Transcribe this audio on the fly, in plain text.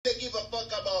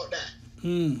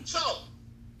So,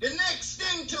 the next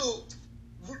thing too,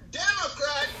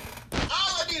 Democrat,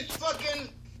 all of this fucking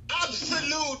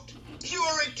absolute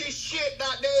purity shit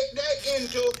that they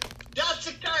into, that's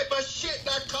the type of shit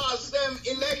that caused them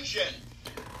election.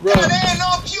 Right. That ain't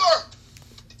no pure.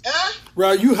 Huh?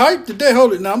 Right, you hyped today.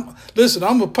 Hold it now. Listen,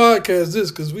 I'm gonna podcast this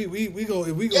because we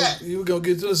gonna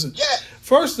get to listen. Yeah.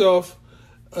 First off,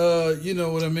 you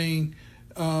know what I mean.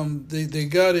 They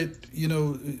got it. You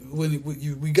know when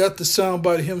we got the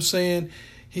soundbite of him saying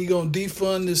he gonna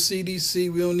defund the CDC.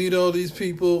 We don't need all these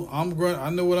people. I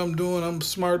know what I'm doing. I'm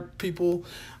smart people.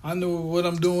 I know what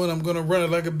I'm doing. I'm gonna run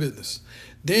it like a business.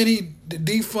 Then he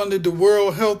defunded the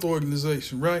World Health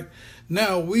Organization. Right.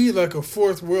 Now we like a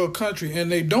fourth world country, and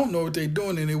they don't know what they're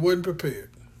doing, and they wasn't prepared.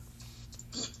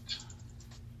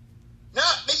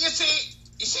 Now, you see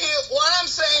what I'm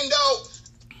saying though.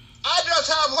 I just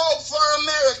have hope for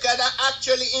America that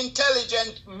actually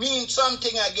intelligent means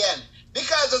something again,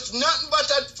 because it's nothing but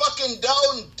a fucking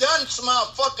dunce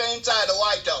motherfucker inside the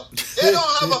White House. They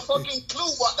don't have a fucking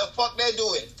clue what the fuck they're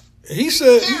doing. He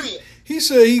said. Period. He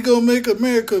said he gonna make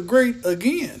America great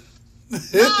again. No,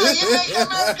 you make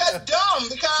America dumb,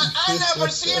 because I never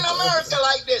seen America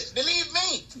like this. Believe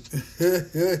me.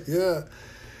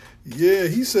 Yeah.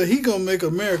 He said he gonna make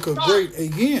America great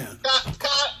again.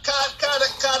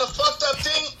 The fucked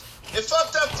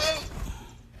up thing.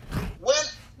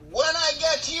 When I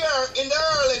get here in the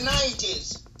early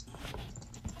 90s,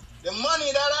 the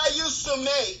money that I used to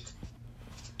make,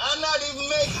 I'm not even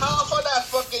make half of that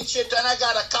fucking shit, and I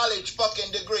got a college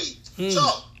fucking degree.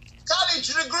 So, college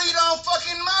degree don't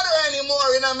fucking matter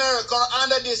anymore in America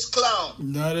under this clown.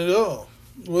 Not at all.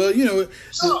 Well, you know.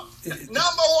 So,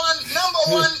 number one,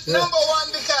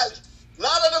 because a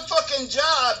lot of the fucking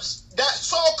jobs, that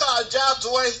so-called jobs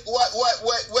were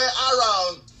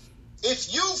around,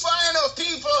 if you find out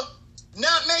people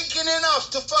not making enough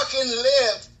to fucking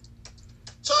live,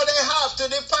 so they have to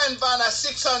depend on a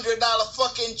 $600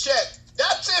 fucking check,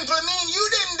 that simply means you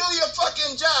didn't do your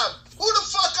fucking job. Who the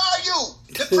fuck are you?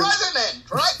 The president,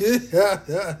 right?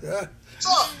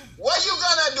 So, what you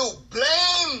gonna do?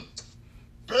 Blame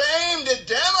the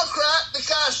Democrat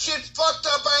because shit fucked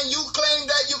up and you claim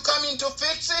that you coming to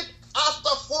fix it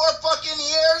after 4 fucking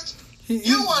years?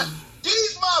 You want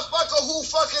these motherfuckers who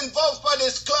fucking vote for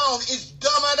this clown is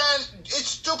it's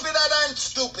stupider than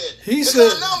stupid.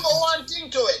 Because number one thing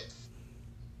to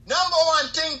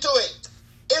it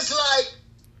is like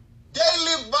they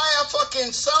live by a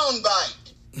fucking soundbite.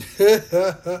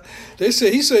 He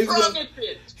said he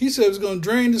was going to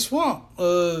drain the swamp.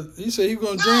 He said he was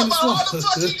going to drain the swamp. But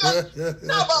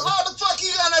how the fuck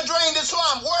he gonna drain the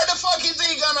swamp? Where the fuck is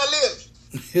he gonna live?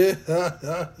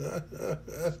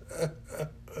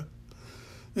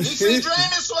 If he drain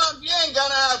the swamp, he ain't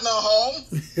gonna have no home.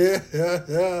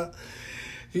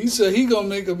 He said he gonna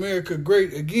make America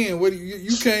great again. What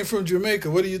you came from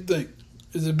Jamaica? What do you think?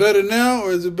 Is it better now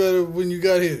or is it better when you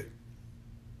got here?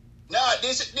 No,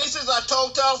 this is a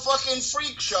total fucking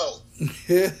freak show.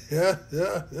 If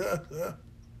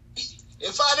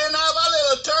I didn't have a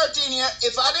little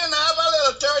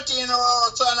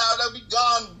 13-year-old son, I would have been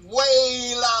gone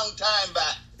way long time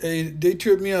back. Hey, they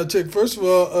tripped me out. Check. First of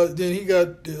all, then he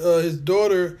got his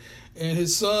daughter and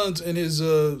his sons and his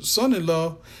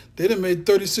son-in-law. They done made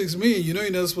 $36 million. You know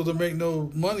you're not supposed to make no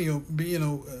money on be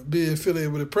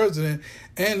affiliated with the president.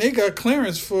 And they got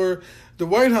clearance for the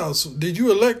White House. Did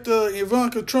you elect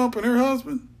Ivanka Trump and her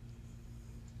husband?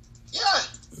 Yeah.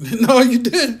 No, you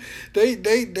didn't. They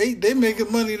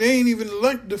making money. They ain't even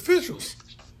elected officials.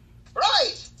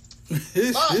 Right. See,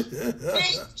 it's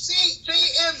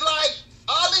like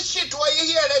all this shit where you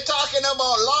hear they talking about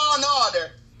law and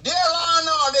order. Their law and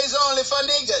order is only for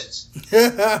niggas.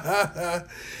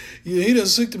 Yeah, he done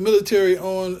sick the military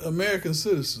on American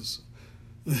citizens.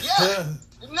 Yeah.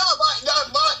 No,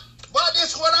 but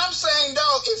this what I'm saying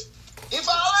though. If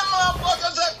all them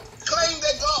motherfuckers that claim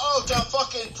they go out and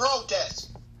fucking protest,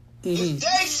 if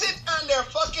they sit on their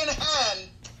fucking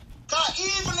hand, cause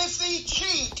even if he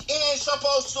cheat, he ain't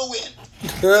supposed to win.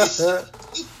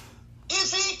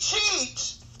 If he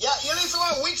cheats, yeah, you listen,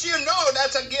 which you know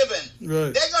that's a given.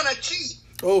 Right. They're gonna cheat.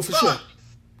 Oh, for sure.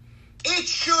 It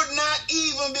should not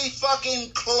even be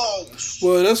fucking close.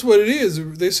 Well, that's what it is.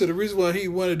 They said the reason why he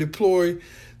wanted to deploy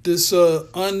this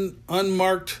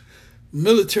unmarked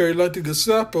military like the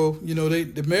Gestapo,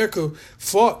 America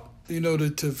fought,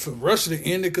 for Russia to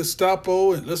end the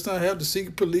Gestapo and let's not have the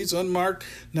secret police unmarked.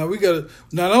 Now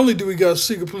not only do we got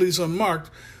secret police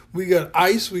unmarked, we got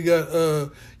ICE, we got,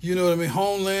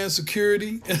 Homeland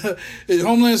Security.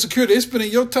 Homeland Security, they're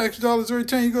spending your tax dollars every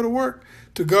time you go to work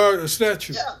to guard a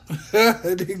statue. Yeah.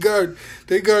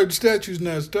 they guard statues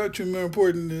now. Statues are more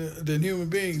important than human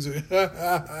beings.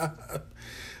 A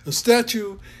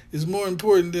statue is more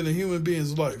important than a human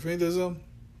being's life. Ain't that something?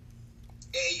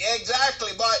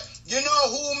 Exactly, but you know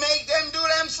who make them do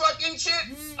them fucking shit?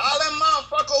 All them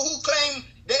motherfuckers who claim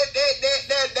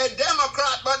they're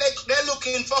Democrat, but they're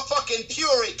looking for fucking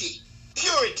purity.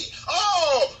 Purity.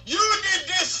 Oh, you did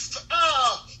this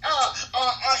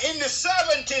in the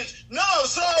 70s. No,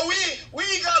 so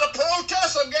we gotta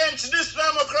protest against this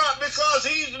Democrat because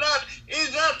he's not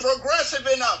progressive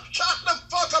enough. Shut the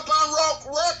fuck up and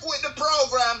work with the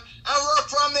program and work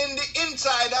from the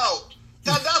inside out.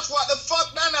 That's what the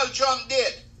fuck Donald Trump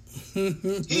did.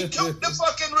 He took the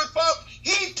fucking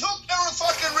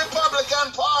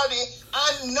Republican Party,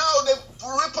 and now the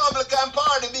Republican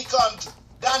Party becomes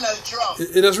Donald Trump.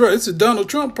 That's right. It's a Donald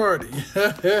Trump party. Yeah.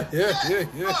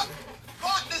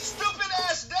 But the stupid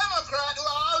ass Democrat, who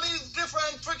are all these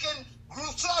different freaking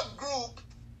subgroup,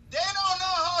 they don't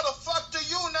know how the fuck to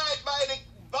unite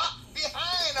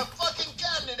behind a fucking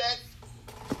candidate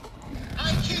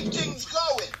and keep things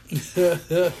going.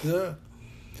 Yeah.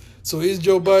 So is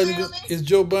Joe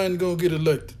Biden gonna get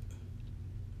elected?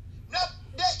 No,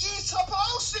 he's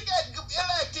supposed to get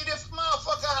elected if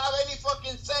motherfucker have any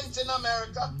fucking sense in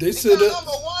America. They said that.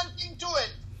 Number one thing to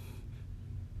it,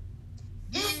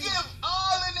 he give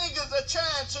all the niggas a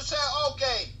chance to say,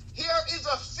 okay, here is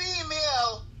a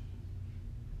female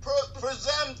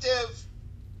presumptive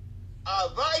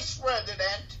vice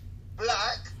president,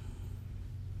 black.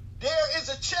 There is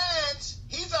a chance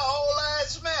he's a whole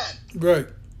ass man. Right.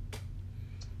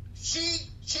 She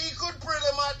could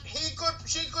pretty much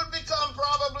she could become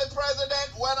probably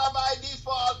president, whether by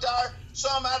default or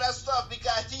some other stuff,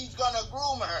 because he's gonna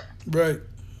groom her. Right.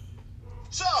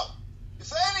 So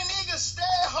if any niggas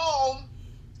stay home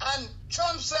and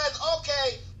Trump says,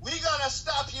 okay, we're gonna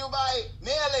stop you by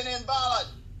mailing in ballot,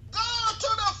 go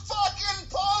to the fucking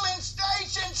polling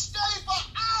station, stay for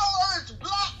hours,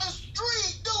 block the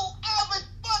street, do every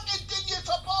fucking thing you're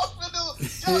supposed to do,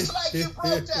 just like you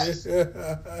protest.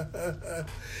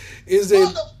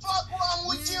 What the fuck wrong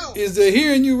with you? Is they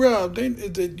hearing you, Rob?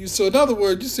 So in other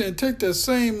words, you're saying take that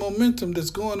same momentum that's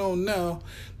going on now,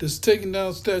 that's taking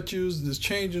down statues, that's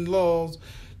changing laws,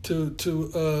 to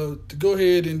go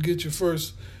ahead and get your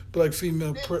first black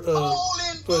female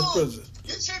vice president.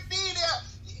 You should be there.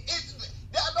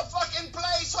 The fucking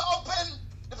place open.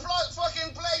 The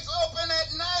fucking place open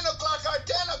at 9 o'clock or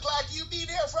 10 o'clock. You be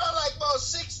there for like about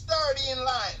 6:30 in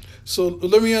line. So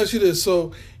let me ask you this.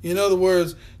 So in other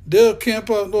words, they'll camp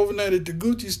out overnight at the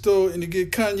Gucci store and to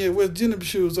get Kanye West Jennifer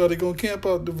shoes. Or are they gonna camp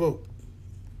out to vote?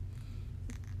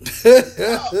 When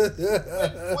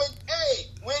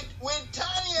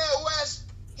Kanye West,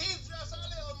 he's just a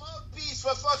little mouthpiece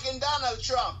for fucking Donald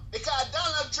Trump, because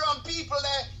Donald Trump people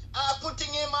that are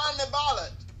putting him on the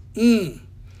ballot. To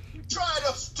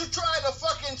try to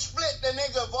fucking split the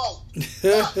nigga vote.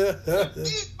 If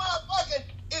these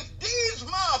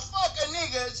motherfucking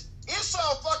niggas is so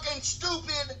fucking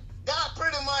stupid that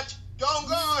pretty much don't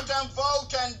go out and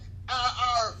vote and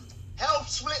or help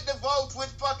split the vote with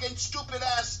fucking stupid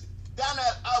ass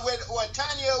Donald with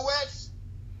Kanye West,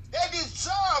 they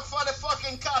deserve for the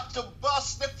fucking cop to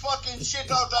bust the fucking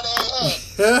shit out of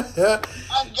their head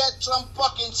and get some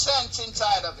fucking sense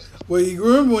inside of it. Well, you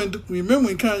remember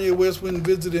when Kanye West went and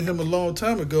visited him a long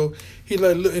time ago? He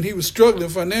look, and he was struggling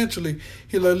financially.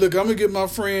 He like, look, I'm gonna get my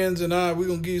friends and we're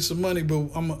gonna give you some money,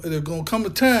 but there's gonna come a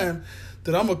time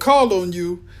that I'm gonna call on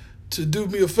you to do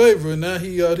me a favor. And now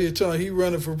he out here he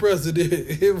running for president.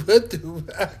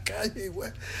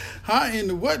 How in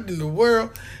the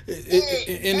world?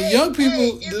 And the young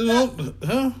people don't,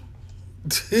 huh?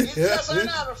 It's just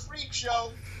another freak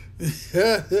show.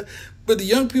 But the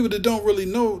young people that don't really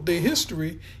know their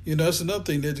history, that's another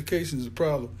thing. Education is a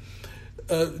problem.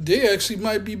 They actually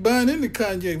might be buying into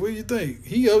Kanye. What do you think?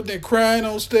 He out there crying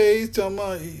on stage, talking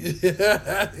about you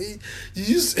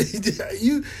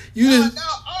didn't. No,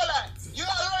 hold on. You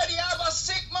already have a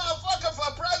sick motherfucker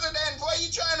for president. What are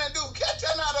you trying to do? Catch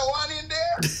another one in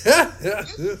there? You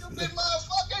stupid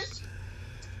motherfuckers.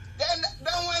 Then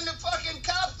when the fucking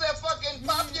cops that fucking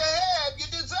pop your head, you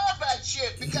deserve that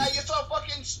shit because you're so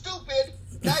fucking stupid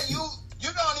that you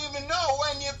don't even know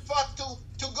when you fuck to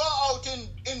go out in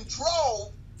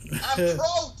drove and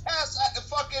protest at the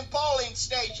fucking polling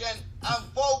station and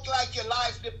vote like your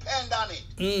life depend on it.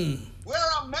 Wear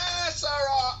a mask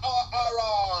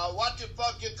or what the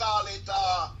fuck you call it,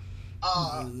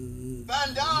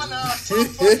 bandana or some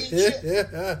fucking shit.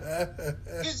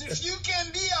 Because if you can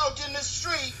be out in the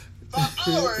street for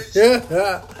hours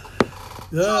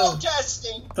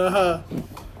protesting,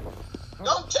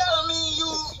 Don't tell me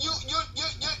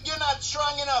you're not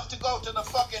strong enough to go to the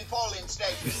fucking polling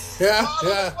station.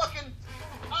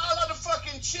 All of the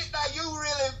fucking shit that you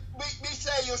really we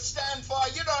say you stand for,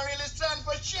 you don't really stand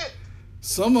for shit.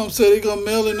 Some of them say they're gonna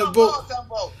mail in the vote.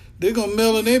 They're gonna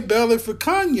mail in their ballot for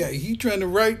Kanye. He trying to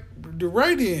write the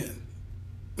write-in.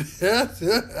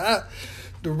 The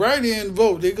write-in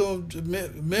vote. They're gonna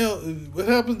mail. What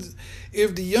happens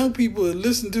if the young people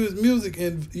listen to his music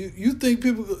and you think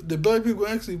the black people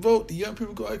actually vote? The young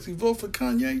people gonna actually vote for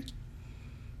Kanye?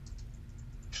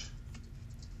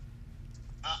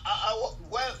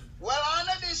 Well,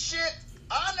 honor this shit.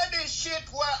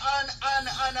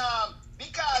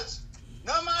 Because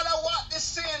no matter what the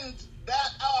sins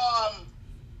that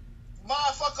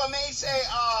motherfucker may say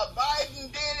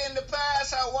Biden did in the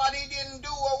past or what he didn't do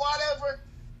or whatever,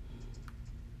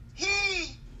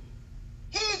 he's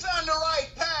on the right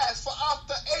path for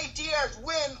after 8 years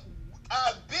when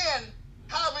been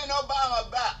having Obama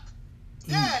back.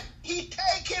 Then he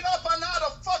take it up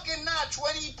another fucking notch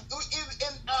when he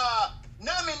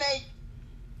nominate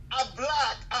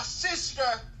a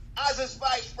sister as his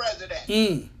vice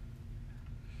president.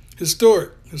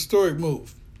 Historic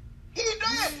move. He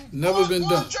did. Never been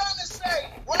done.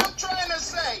 What I'm trying to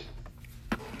say,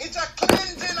 it's a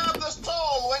cleansing of the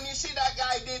soul when you see that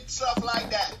guy did stuff like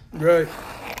that. Right.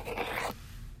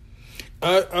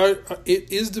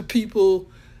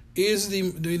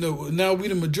 Now we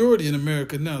the majority in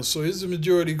America now, so is the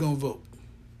majority gonna vote?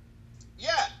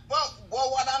 Yeah, well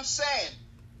what I'm saying,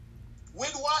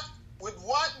 with what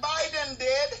Biden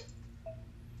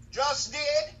just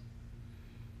did,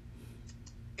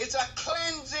 it's a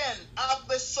cleansing of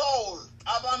the soul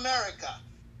of America.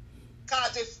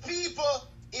 Because if people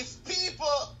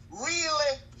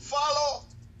really follow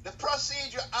the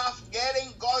procedure of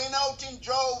going out in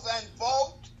droves and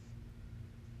vote,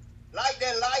 like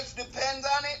their life depends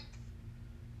on it,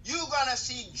 you're gonna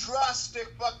see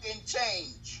drastic fucking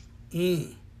change.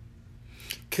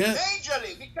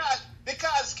 Majorly,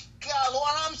 because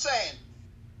what I'm saying,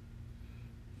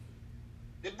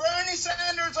 the Bernie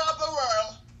Sanders of the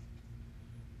world,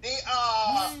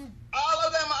 all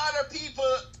of them other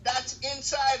people that's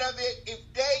inside of it,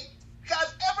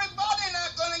 because everybody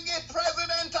not gonna get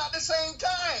president at the same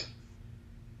time.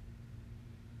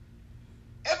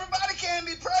 Everybody can't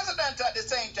be president at the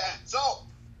same time. So,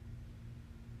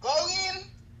 go in,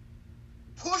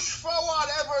 push for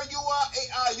whatever you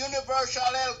are, universal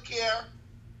health care,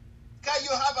 because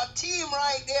you have a team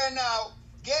right there now.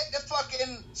 Get the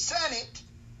fucking Senate.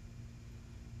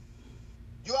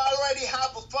 You already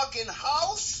have a fucking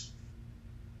House,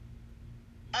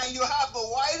 and you have the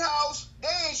White House.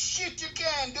 There ain't shit you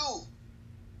can't do.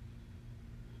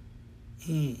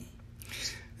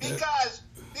 Because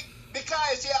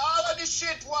all of the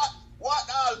shit what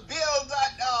bill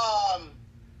that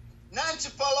Nancy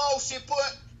Pelosi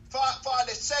put for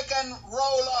the second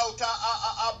rollout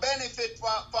a benefit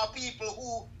for people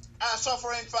who are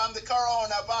suffering from the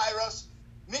coronavirus,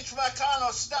 Mitch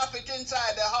McConnell stop it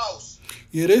inside the House.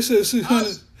 Yeah, they said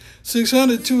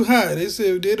 600 too high. They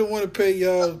said they don't want to pay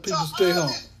y'all people to stay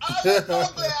home. But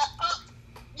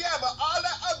all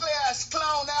that ugly ass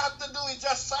clown have to do is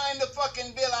just sign the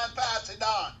fucking bill and pass it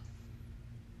on.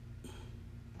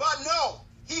 But no,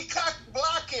 he cock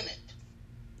blocking it.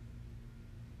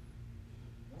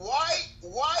 Why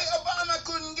Obama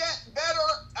couldn't get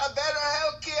a better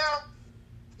health care?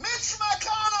 Mitch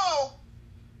McConnell.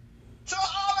 So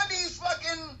all of these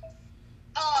fucking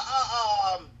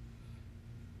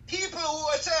people who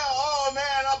would say, oh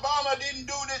man, Obama didn't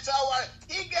do this,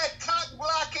 he get cock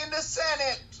block in the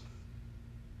Senate.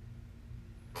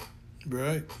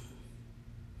 Right.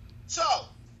 So,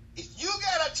 if you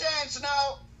get a chance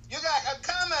now, you got a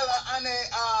Kamala and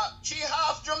she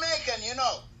half Jamaican, you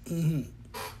know. Mm-hmm.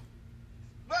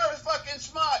 Very fucking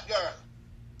smart girl.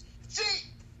 See,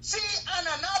 and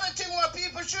another thing where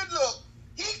people should look,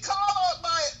 he called out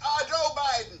by Joe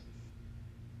Biden.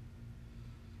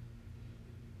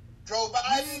 Joe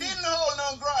Biden didn't hold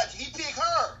no grudge. He picked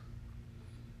her.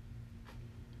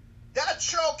 That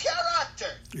show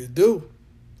character. You do.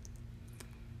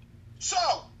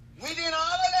 So, within all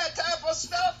of that type of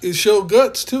stuff, it shows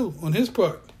guts too on his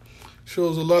part.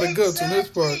 Shows a lot of guts on his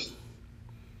part.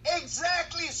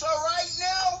 Exactly. So right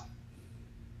now,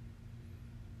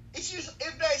 if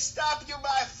they stop you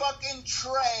by fucking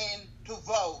train to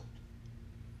vote,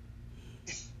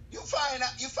 you find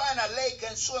a lake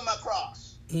and swim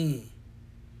across. Mm.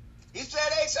 They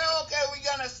say, okay, we're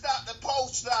gonna stop the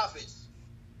post office.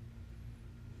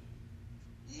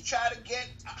 You try to get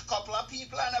a couple of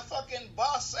people on a fucking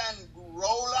bus and roll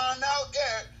on out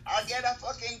there, or get a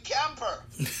fucking camper.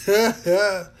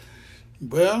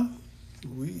 Well,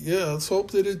 let's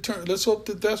hope that let's hope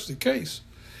that that's the case.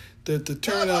 That the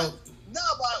turnout.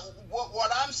 But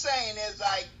what I'm saying is,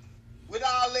 like, with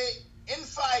all the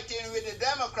infighting with the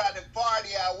Democratic Party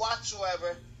or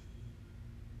whatsoever,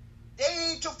 they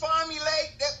need to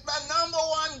formulate that the number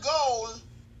one goal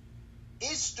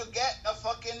is to get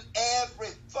every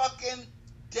fucking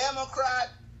Democrat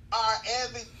or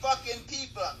every fucking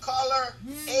people, color,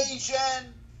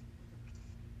 Asian,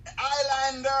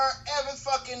 Islander, every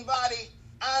fucking body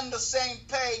on the same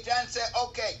page and say,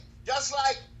 okay, just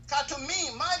like, to me,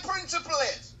 my principle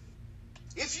is,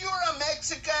 if you're a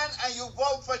Mexican and you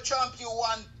vote for Trump, you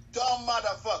one dumb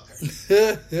motherfucker.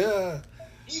 Yeah.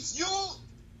 If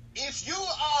you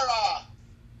are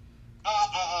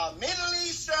a Middle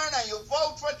Eastern and you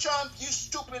vote for Trump, you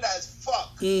stupid as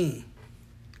fuck. If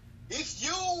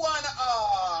you want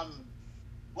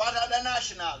what other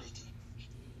nationality?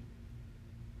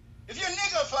 If you're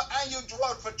nigger and you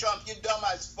vote for Trump, you dumb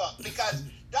as fuck. Because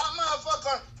that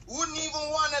motherfucker wouldn't even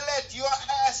want to let your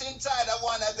ass inside of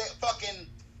one of the fucking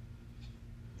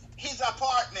his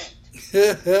apartment.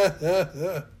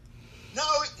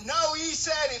 No, he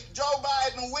said if Joe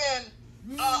Biden win,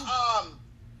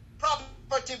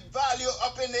 property value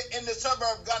up in the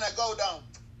suburb gonna go down.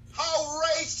 How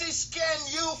racist can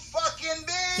you fucking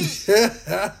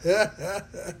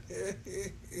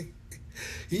be?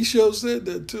 He sure said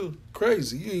that too.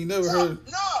 Crazy. You ain't never heard.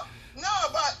 No,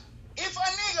 but if a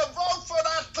nigga vote for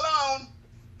that clown,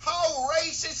 how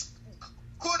racist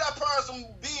could a person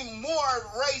be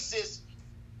more racist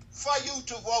for you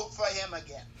to vote for him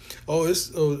again? Oh,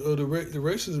 the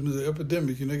racism is an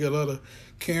epidemic. You know, they got a lot of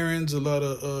Karens, a lot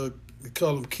of they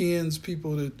call them Kens,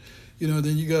 people that, you know.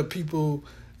 Then you got people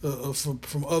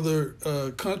from other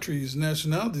countries,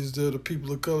 nationalities that are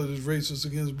people of color that's racist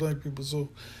against black people. So,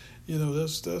 you know,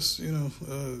 that's you know,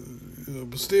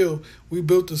 but still, we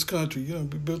built this country. You know,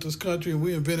 we built this country and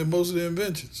we invented most of the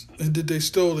inventions and that they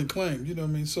stole and claimed. You know what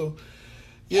I mean? So,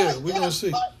 we're gonna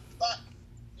see. But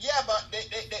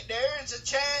there is a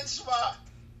chance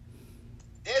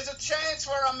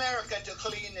for America to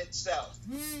clean itself,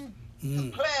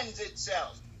 to cleanse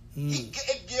itself. You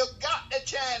got the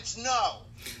chance now.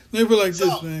 Let me be like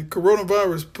this, man.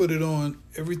 Coronavirus put it on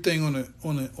everything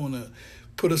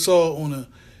put us all on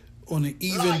an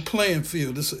even playing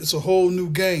field. It's a whole new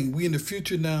game. We in the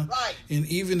future now, and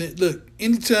look,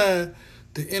 anytime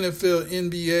the NFL,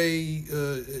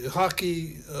 NBA,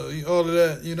 hockey, all of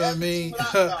that, you know what I mean?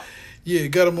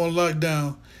 Got them on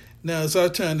lockdown. Now it's our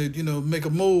time to, you know, make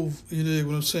a move. You know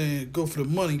what I'm saying? Go for the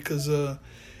money, because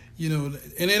you know,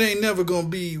 and it ain't never gonna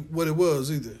be what it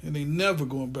was either. It ain't never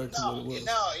going back to what it was.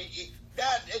 No,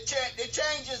 the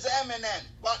change is imminent.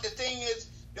 But the thing is,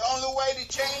 the only way to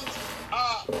change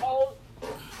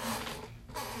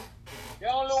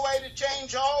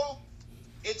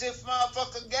is if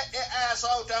motherfuckers get their ass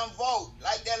out and vote,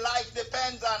 like their life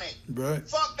depends on it. Right.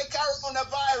 Fuck the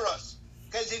coronavirus.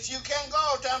 Because if you can go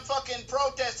out and fucking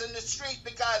protest in the street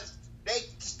because they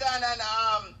stand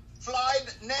on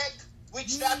Floyd neck,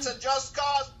 which that's a just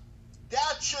cause,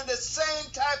 that should the same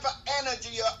type of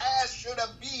energy your ass should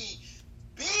have be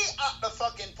at the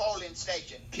fucking polling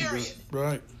station. Period.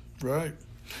 Right.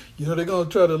 You know, they're going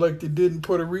to try to, like they did in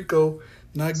Puerto Rico,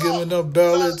 not give enough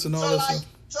ballots and all that stuff.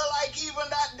 So, like, even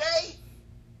that day,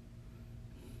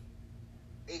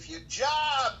 if your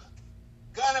job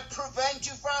gonna prevent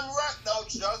you from work, no,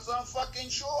 just don't fucking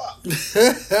show up.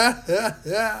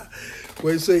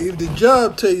 Wait, say, if the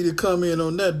job tell you to come in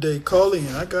on that day, call in.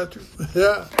 I got you.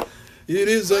 Yeah. It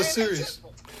is that serious.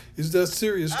 Is that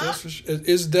serious? Huh? That's for sure.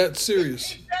 Is that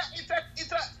serious?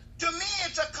 To me,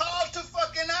 it's a call to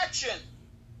fucking action.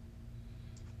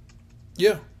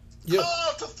 Yeah.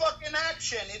 Call to fucking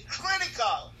action. It's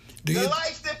critical.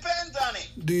 Life depends on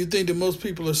it. Do you think that most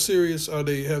people are serious? Has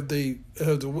the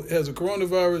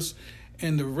coronavirus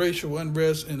and the racial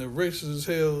unrest and the racist as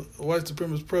hell white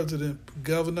supremacist president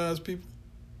galvanize people?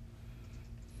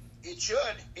 It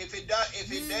should. If it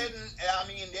didn't, I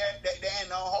mean, there ain't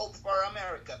no hope for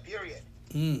America. Period.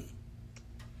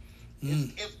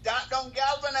 If that don't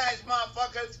galvanize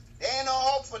motherfuckers, there ain't no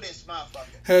hope for this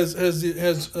motherfucker. Has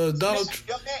Donald?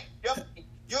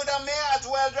 You may as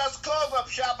well just close up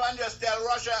shop and just tell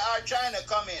Russia or China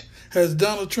come in. Has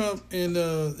Donald Trump and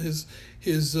the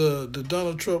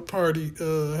Donald Trump party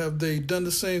have they done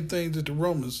the same thing that the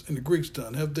Romans and the Greeks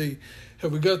done? Have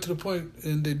we got to the point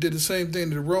and they did the same thing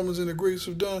that the Romans and the Greeks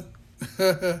have done?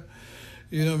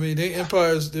 You know what I mean? Them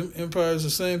empires, the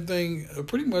same thing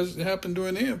pretty much happened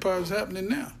during the empires happening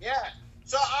now. Yeah.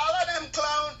 So all of them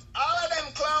clown,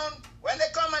 when they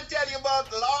come and tell you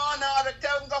about law and order,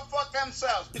 tell them go fuck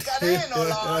themselves. Because there ain't no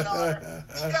law and order.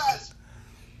 Because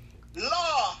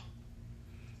law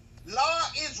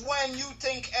is when you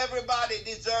think everybody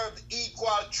deserves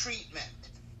equal treatment.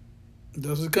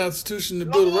 That's what the Constitution and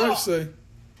the Bill of Rights say.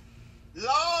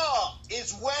 Law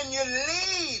is when you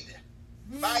lead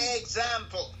by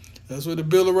example. That's what the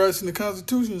Bill of Rights and the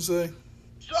Constitution say.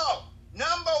 So,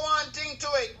 number one thing to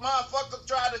it, motherfuckers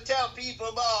try to tell people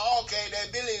about, okay, they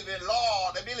believe in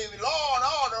law and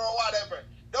order or whatever.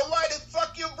 Then why the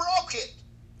fuck you broke it?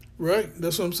 Right,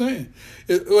 that's what I'm saying.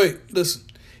 Wait, listen.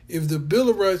 If the Bill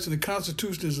of Rights and the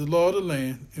Constitution is the law of the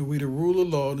land, and we the rule of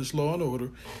law and it's law and order,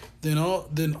 then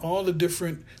all the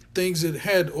different things that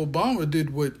had Obama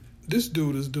did what this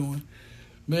dude is doing,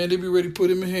 man, they be ready to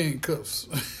put him in handcuffs.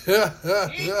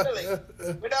 Easily,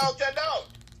 without a doubt.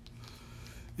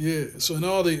 Yeah, so in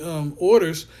all the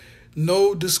orders,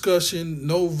 no discussion,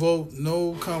 no vote,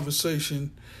 no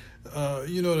conversation.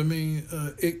 You know what I mean?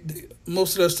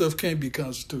 Most of that stuff can't be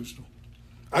constitutional.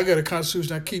 I got a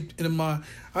constitution. I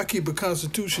keep a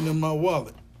constitution in my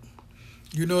wallet.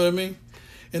 You know what I mean?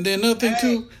 And then another thing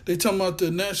too, they talking about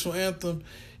the national anthem.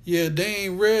 Yeah, they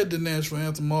ain't read the national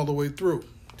anthem all the way through.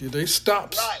 They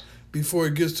stops before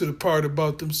it gets to the part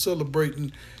about them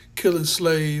celebrating killing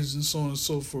slaves and so on and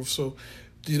so forth. So,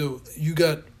 you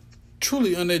got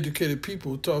truly uneducated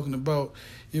people talking about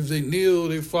if they kneel,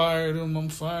 they fire them, I'm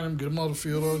firing them, get them out of the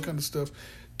field, all that kind of stuff.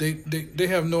 They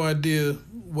have no idea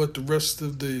what the rest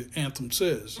of the anthem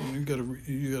says. You gotta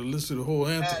listen to the whole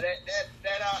anthem.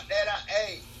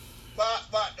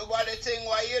 But the thing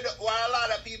why a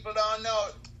lot of people don't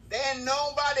know,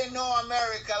 nobody know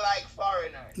America like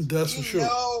foreigners. That's for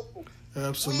sure.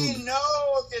 Absolutely. We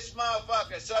know this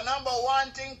motherfucker. So number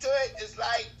one thing to it is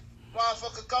like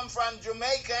motherfucker come from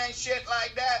Jamaica and shit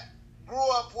like that. Grew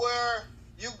up where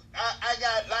I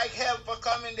got like help for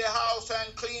come in the house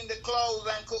and clean the clothes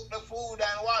and cook the food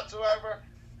and whatsoever.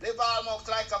 Live almost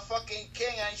like a fucking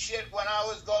king and shit when I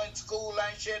was going to school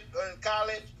and shit in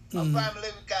college. My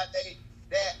family, because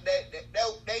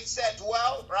they set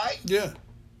well, right? Yeah.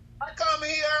 I come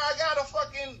here, I gotta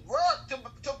fucking work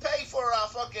to pay for a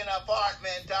fucking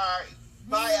apartment or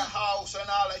buy a house and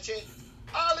all that shit.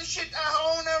 All the shit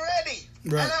I own already.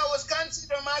 Right. And I was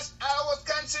considering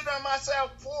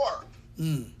myself poor.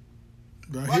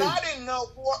 Right. But I didn't know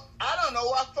poor. I don't know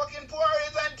what fucking poor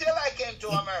is until I came to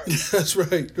America. That's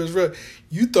right.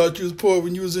 You thought you was poor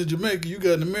when you was in Jamaica. You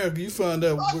got in America. You found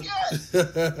out.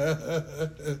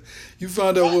 You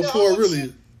found out what poor really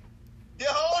is. The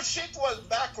whole shit was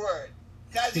backward.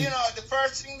 Because, the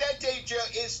first thing they teach you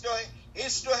is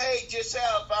to hate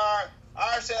yourself or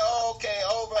say, okay,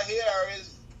 over here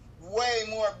is way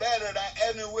more better than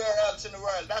anywhere else in the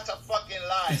world. That's a fucking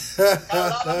lie.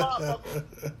 A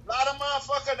lot of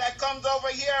motherfucker that comes over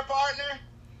here, partner,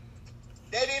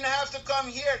 they didn't have to come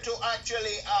here to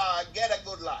actually get a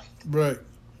good life. Right.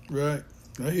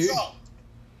 I hear you. So,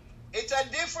 it's a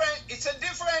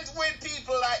difference with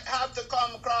people that have to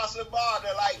come across the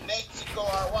border like Mexico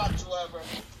or whatsoever.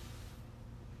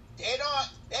 They don't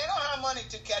have money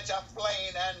to catch a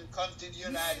plane and come to the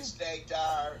United States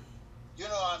or, you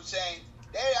know what I'm saying?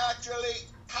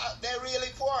 They're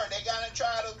really poor. They're gonna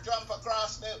try to jump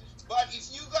across but if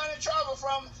you're gonna travel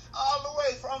from all the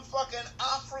way from fucking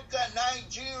Africa,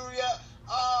 Nigeria,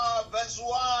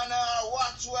 Botswana, or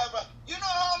whatsoever, you know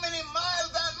how many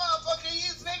miles that motherfucker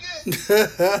is, nigga?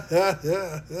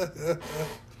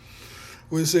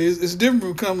 We say it's different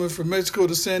from coming from Mexico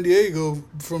to San Diego,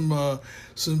 from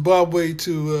Zimbabwe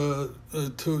to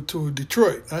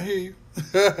Detroit. I hear you.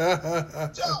 So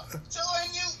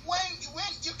when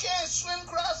you can't swim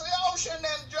across the ocean,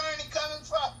 them journey coming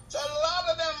from. So a lot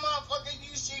of them motherfuckers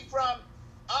you see from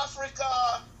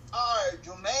Africa or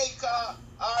Jamaica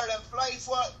or them place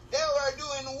they were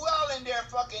doing well in their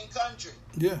fucking country.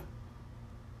 Yeah.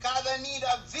 Cause they need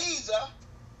a visa.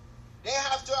 They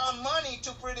have to have money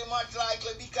to pretty much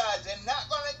likely because they're not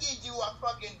gonna give you a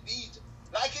fucking visa.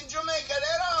 Like in Jamaica,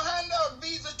 they don't hand out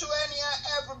visa to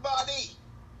everybody.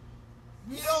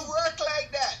 You don't work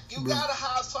like that. You gotta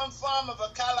have some form of a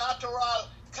collateral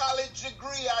college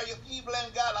degree or your people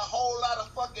ain't got a whole lot of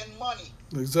fucking money.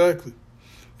 Exactly.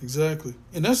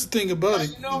 And that's the thing about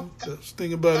it. That's the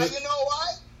thing about it. You know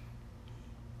why?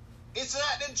 It's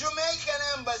not the Jamaican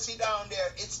embassy down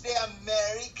there. It's the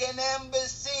American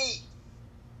embassy.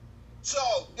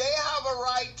 So they have a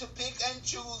right to pick and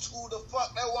choose who the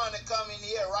fuck they want to come in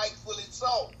here, rightfully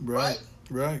so. Right.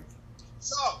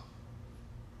 So,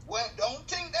 don't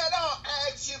think that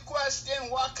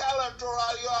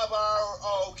collateral you have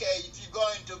are okay. If you're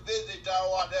going to visit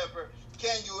or whatever,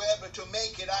 can you able to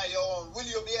make it on your own? Will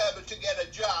you be able to get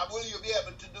a job? Will you be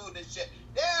able to do this shit?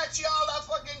 They ask you all that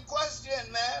fucking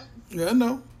question, man. Yeah, I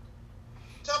know.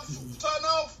 So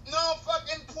no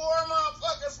fucking poor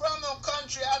motherfuckers from no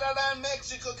country other than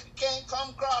Mexico can't come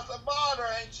across the border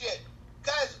and shit.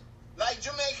 Cause like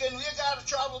Jamaican, we gotta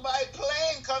travel by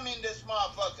plane coming this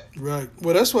motherfucker. Right.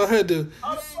 Well, that's why I had to.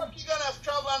 How the fuck you gonna have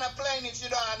travel on a plane if you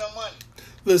don't have no money?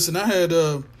 Listen, I had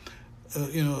a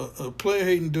player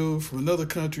hating dude from another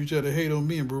country try to hate on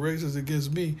me and be racist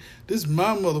against me. This is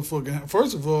my motherfucking.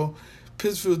 First of all,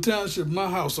 Pittsfield Township, my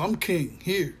house. I'm king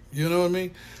here. You know what I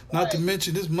mean? Not to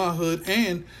mention this is my hood,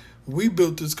 and we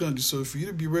built this country. So for you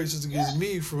to be racist against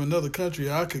me from another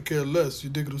country, I could care less. You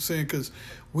dig what I'm saying? Because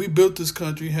we built this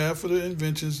country. Half of the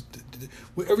inventions.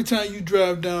 Every time you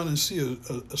drive down and see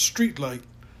a street light,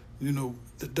 you know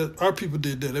that our people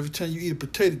did that. Every time you eat a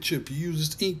potato chip, you use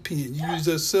this ink pen. You use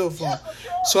that cell phone.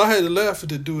 So I had to laugh at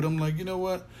the dude. I'm like, you know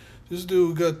what? This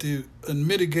dude got the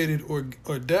unmitigated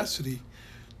audacity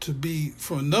to be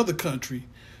from another country,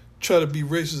 try to be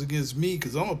racist against me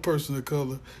because I'm a person of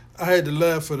color. I had to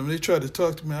laugh at them. They tried to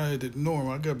talk to me. I had to ignore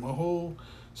them. I got my whole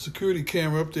security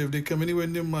camera up there. If they come anywhere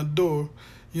near my door,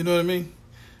 you know what I mean?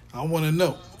 I want to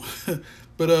know.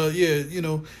 But, yeah, you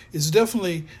know, it's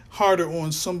definitely harder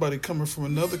on somebody coming from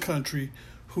another country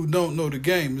who don't know the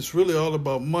game. It's really all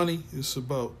about money. It's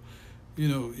about, you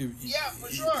know.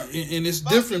 For sure. And it's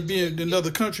different being in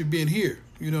another country, being here,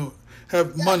 you know,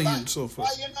 have money and so forth.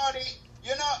 Well,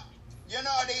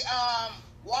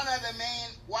 one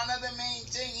of the main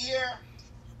thing here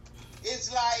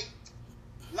is like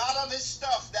a lot of the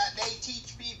stuff that they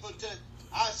teach people to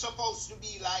are supposed to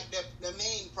be like the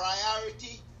main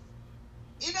priority.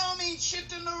 It don't mean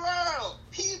shit in the world.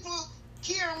 People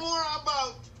care more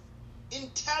about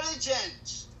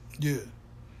intelligence. Yeah.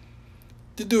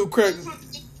 This dude cracked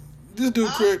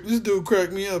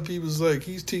me up. He was like,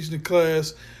 he's teaching the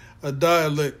class a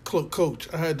dialect coach.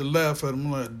 I had to laugh at him.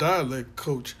 I'm like, a dialect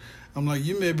coach. I'm like,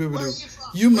 you may be able to.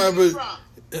 He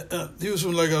was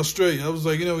from like Australia. I was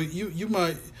like, you know, you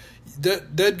might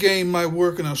that game might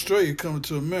work in Australia coming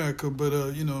to America, but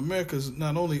you know, America's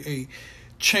not only a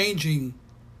changing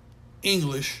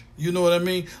English, you know what I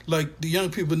mean? Like the young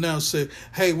people now say,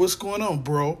 "Hey, what's going on,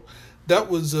 bro?" That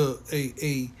was a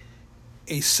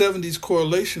 70s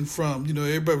correlation from, you know,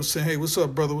 everybody was saying, "Hey, what's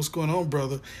up, brother? What's going on,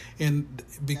 brother?" And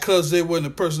because they wasn't a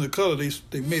person of color,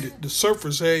 they made it the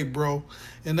surface, "Hey, bro,"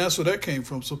 and that's where that came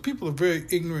from. So people are very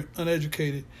ignorant,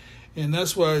 uneducated, and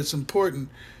that's why it's important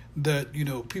that, you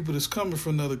know, people that's coming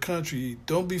from another country,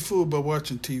 don't be fooled by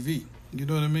watching TV. You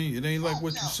know what I mean? It ain't like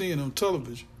what you're seeing on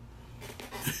television.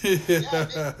 One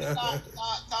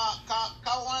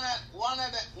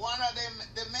of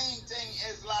the main thing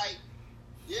is like,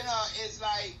 you know, it's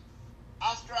like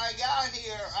after I got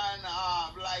here and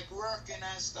like working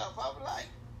and stuff, I was like,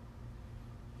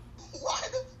 why?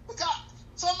 Because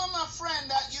some of my friends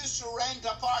that used to rent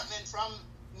apartment from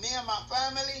me and my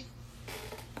family,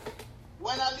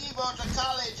 when I leave out of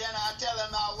college and I tell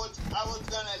them I was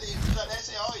gonna leave, so they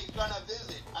say, "Oh, you're gonna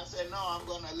visit?" I said, "No, I'm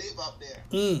gonna live up there."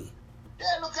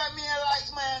 They look at me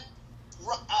like, man,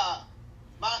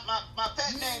 my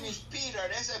pet name is Peter.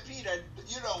 They said, "Peter,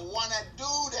 you don't want to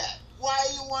do that. Why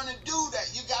you want to do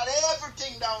that? You got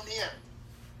everything down here."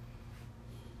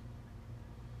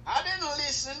 I didn't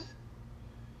listen.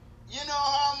 You know,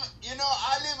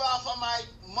 I live off of my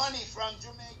money from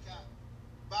Jamaica,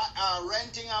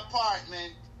 renting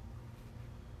apartment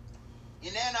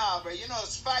in Ann Arbor. You know,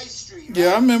 Spice Street. Right?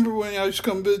 Yeah, I remember when I used to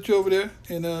come visit you over there,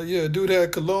 and yeah, dude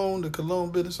had the cologne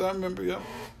business. I remember, yeah.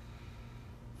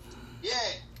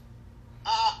 Yeah.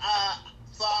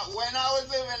 When I was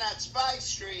living at Spice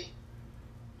Street,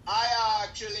 I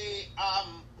actually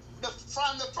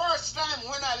from the first time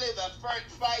when I lived at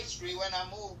Spice Street, when I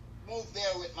moved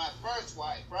there with my first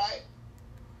wife, right?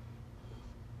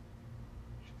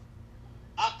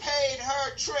 I paid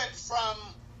her trip from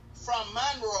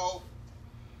Monroe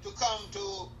to come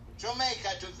to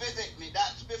Jamaica to visit me.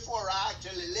 That's before I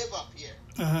actually live up here.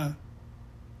 Uh-huh.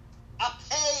 I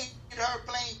paid her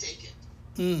plane ticket.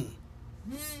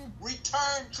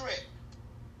 Return trip.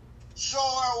 Show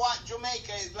her what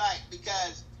Jamaica is like,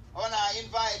 because when I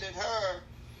invited her,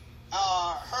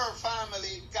 her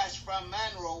family, because from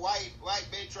Monroe, white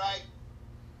bitch, right?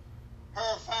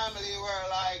 Her family were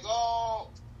like, oh,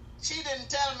 she didn't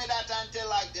tell me that until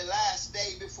like the last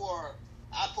day before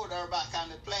I put her back on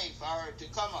the plane for her to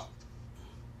come up.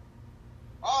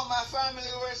 Oh, my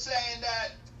family were saying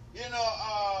that, you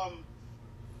know,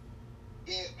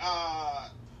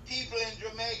 people in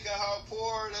Jamaica how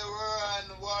poor they were and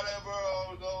whatever,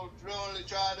 although they only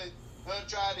try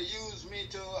to use me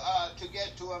to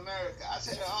get to America. I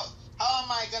said, how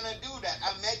am I gonna do that?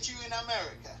 I met you in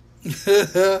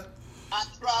America. I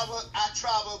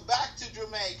travel back to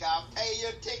Jamaica. I'll pay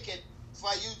your ticket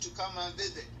for you to come and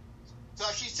visit. So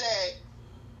she said,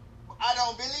 I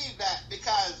don't believe that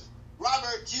because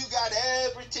Robert, you got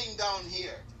everything down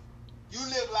here. You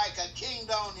live like a king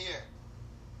down here.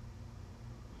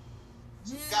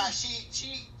 God, she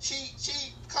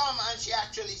come and she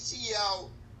actually see how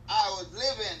I was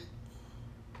living.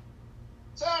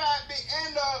 So at the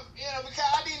end of,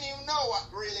 because I didn't even know what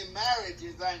really marriage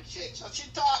is and shit. So she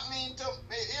talked me into,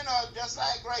 just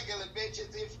like regular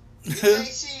bitches. If they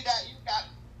see that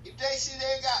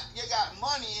you got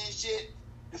money and shit,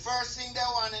 the first thing they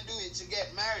want to do is to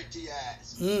get married to your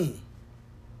ass. Mm.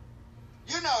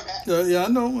 You know that. Yeah, I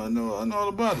know all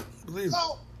about it. Believe it.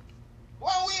 So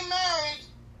when we married,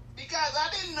 because I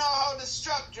didn't know how the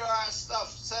structure our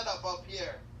stuff set up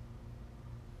here.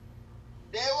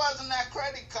 There wasn't a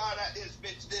credit card that this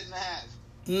bitch didn't have.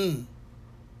 Mm.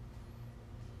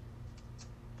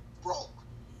 Broke.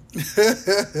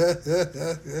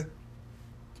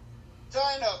 So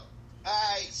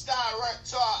I started work.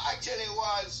 So I actually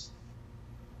wasn't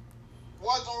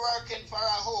working for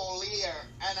a whole year,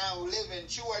 and I was living.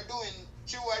 She were doing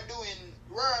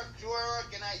work. She were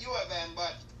working at U of M,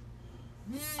 but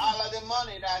all of the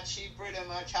money that she pretty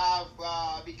much have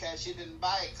because she didn't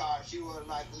buy a car, she was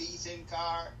like leasing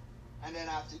car, and then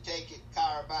have to take it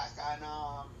car back, and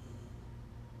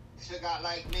she got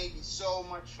like maybe so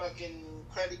much fucking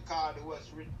credit card, it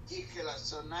was ridiculous.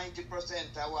 So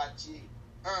 90% of what she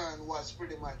earned was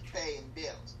pretty much paying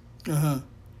bills.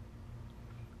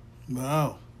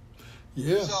 Wow.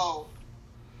 Yeah.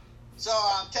 So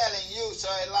I'm telling you, so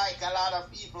like a lot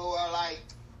of people were like,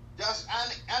 just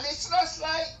and it's just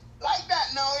like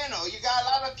that now, you got a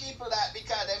lot of people that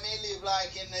because they may live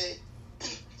like in the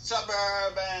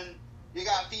suburb, and you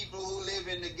got people who live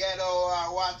in the ghetto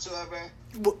or whatsoever.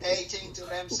 They think to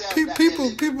themselves.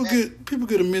 People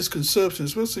get a misconception,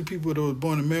 especially people that were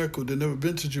born in America that never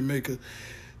been to Jamaica.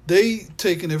 They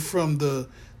taking it from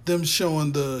them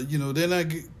showing they're not.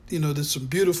 There's some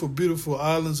beautiful, beautiful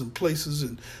islands and places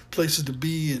to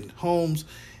be and homes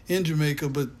in Jamaica,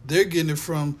 but they're getting it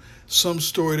from some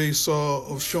story they saw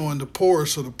of showing the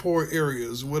poorest or the poor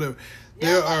areas, whatever. You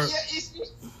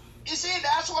see,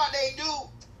 that's what they do.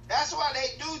 That's what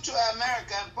they do to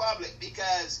American public,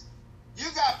 because you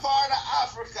got part of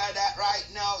Africa that right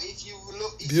now, if you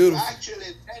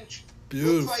actually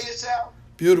look for yourself,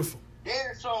 beautiful.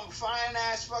 There's some fine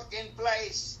ass fucking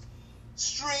place,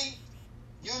 street.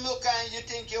 You look and you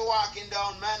think you're walking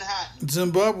down Manhattan.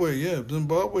 Zimbabwe, yeah.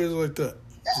 Zimbabwe is like that.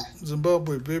 Yeah.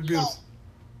 Zimbabwe, very beautiful.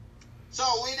 So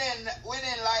we didn't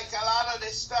like a lot of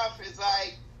this stuff. Is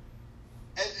like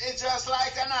it's just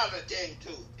like another thing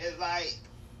too. It's like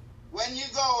when you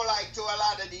go like to a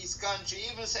lot of these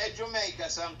countries, even say Jamaica,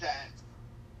 sometimes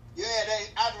you hear they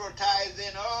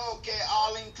advertising, okay,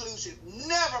 all inclusive.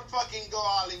 Never fucking go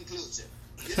all inclusive.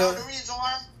 You know the reason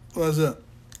why? Why's that?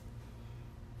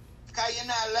 Because you're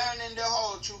not learning the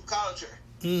whole true culture.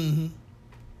 Mm-hmm.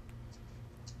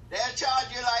 They'll charge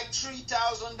you like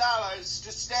 $3,000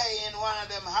 to stay in one of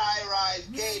them high-rise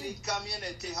gated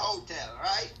community hotel,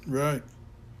 right? Right.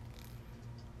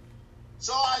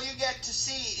 So all you get to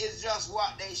see is just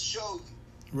what they show you.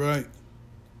 Right.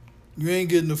 You ain't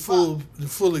getting the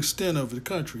full extent of the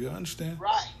country. I understand.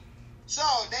 Right. So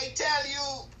they tell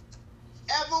you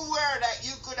everywhere that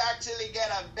you could actually get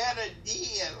a better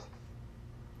deal,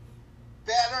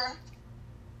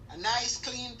 a nice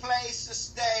clean place to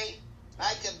stay,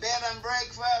 like a bed and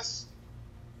breakfast.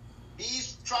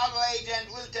 These travel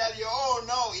agents will tell you, oh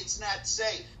no, it's not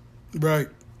safe. Right.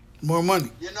 More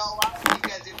money. You know why?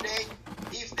 Because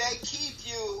if they keep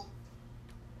you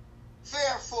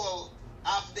fearful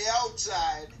of the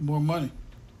outside, more money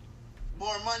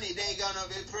they're gonna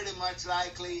be pretty much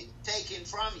likely taken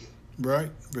from you.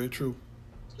 Right. Very true.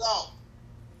 So,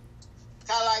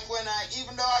 kind of like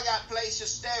even though I got place to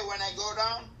stay, when I go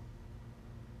down,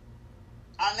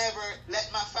 I never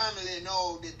let my family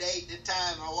know the date, the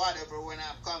time, or whatever when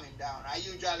I'm coming down. I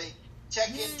usually check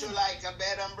into like a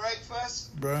bed and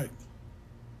breakfast. Right.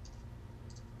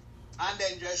 And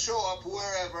then just show up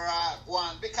wherever I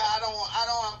want, because I don't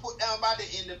want to put nobody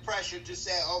in the pressure to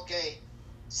say, okay,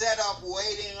 set up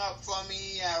waiting up for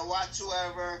me or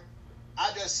whatsoever.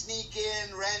 I just sneak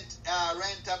in, rent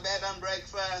a bed and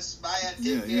breakfast, buy a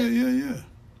ticket. Yeah.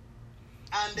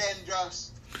 And then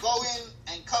just go in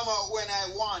and come out when I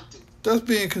want to. That's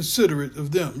being considerate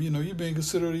of them. You're being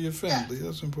considerate of your family. Yeah.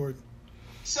 That's important.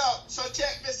 So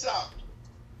check this out.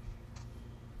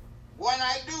 When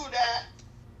I do that,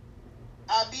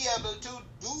 I'll be able to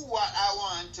do what I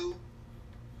want to,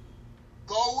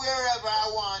 go wherever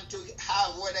I want to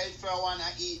have, whether if I want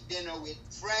to eat dinner with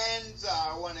friends, or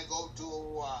I want to go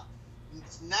to a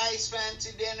nice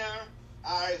fancy dinner,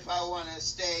 or if I want to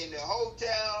stay in the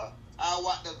hotel, or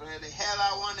whatever the hell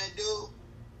I want to do,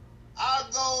 I'll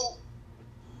go.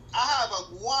 I have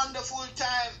a wonderful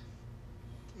time.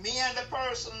 Me and the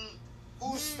person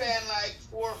who spent like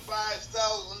 $4,000 or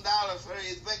 $5,000 for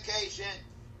his vacation,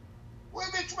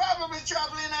 we'll be probably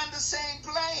traveling on the same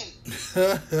plane.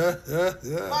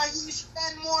 But he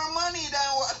spend more money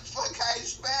than what the fuck I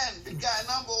spend. Because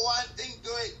number one thing to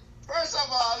it, first of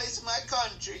all, it's my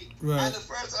country. Right. And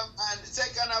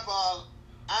second of all,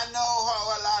 I know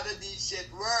how a lot of this shit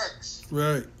works.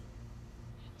 Right.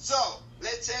 So,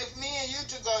 let's say if me and you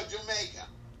to go to Jamaica,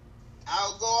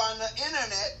 I'll go on the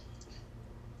internet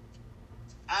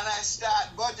and I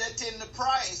start budgeting the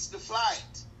price, the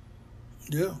flight.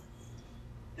 Yeah.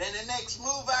 Then the next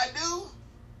move I do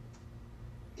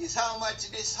is how much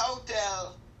this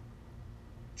hotel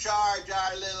charge,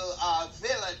 our little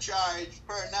villa charge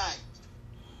per night.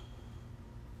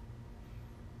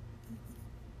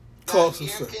 Cost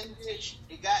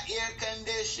It got air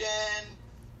conditioned,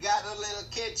 got a little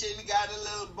kitchen, got a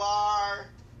little bar.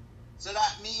 So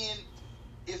that means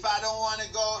if I don't want to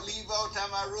leave out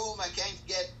of my room, I can't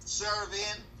get served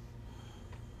in.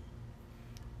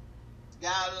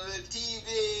 Got a little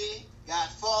TV,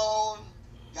 got phone,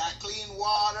 got clean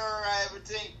water,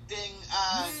 everything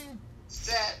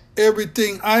set.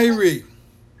 Everything Irie.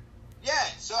 Yeah,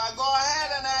 so I go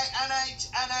ahead and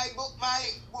I book my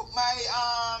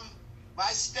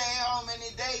stay, how many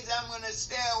days I'm gonna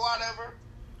stay or whatever.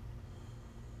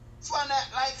 For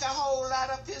not like a whole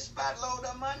lot of piss bad load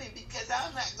of money, because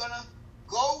I'm not gonna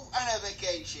go on a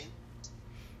vacation.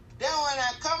 Then when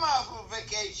I come off of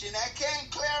vacation, I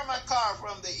can't clear my car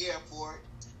from the airport,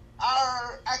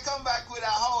 or I come back with a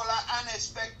whole lot of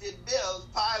unexpected bills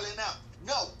piling up.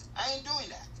 No, I ain't doing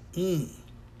that.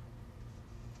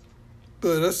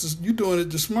 But that's just, you're doing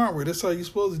it the smart way. That's how you're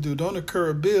supposed to do. Don't incur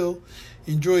a bill.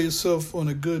 Enjoy yourself on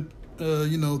a good,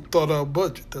 thought out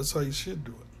budget. That's how you should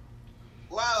do it.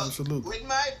 Well, absolutely. With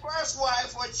my first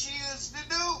wife, what she used to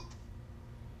do,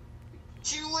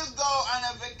 she would go on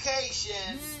a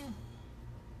vacation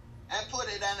and put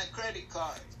it on a credit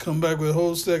card. Come back with a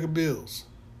whole stack of bills.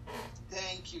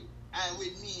 Thank you. And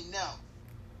with me, no.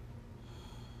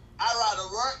 I'd rather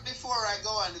work before I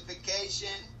go on the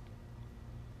vacation,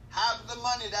 have the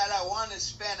money that I want to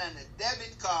spend on a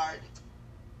debit card.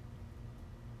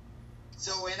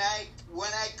 So when I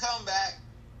come back,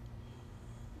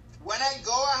 when I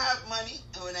go, I have money,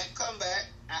 and when I come back,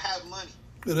 I have money.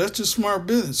 Yeah, that's just smart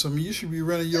business. I mean, you should be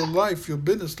running your life, your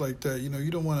business like that. You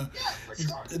don't want to. Yeah, for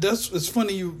sure. It's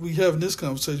funny we having this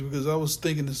conversation, because I was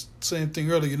thinking the same thing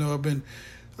earlier.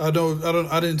 I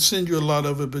didn't send you a lot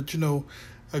of it, but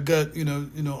I got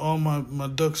all my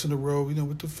ducks in a row.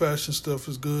 With the fashion stuff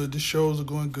is good, the shows are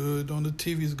going good, on the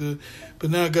TV is good,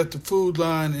 but now I got the food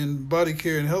line and body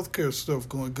care and healthcare stuff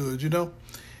going good.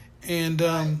 And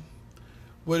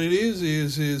what it is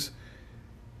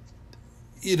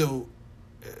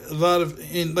a lot of,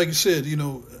 and like you said,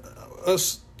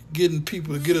 us getting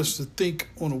people to get us to think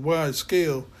on a wide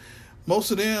scale. Most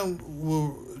of them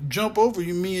will jump over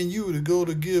me and you to go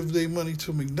to give their money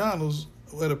to McDonald's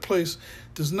at a place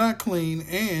that's not clean,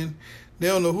 and they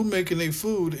don't know who making their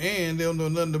food, and they don't know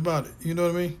nothing about it. You know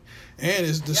what I mean? And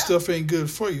the stuff ain't good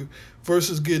for you,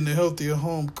 versus getting a healthier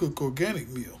home cooked organic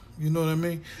meal. You know what I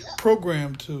mean? Yeah.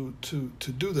 Programmed to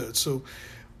do that. So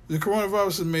the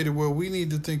coronavirus has made it where we need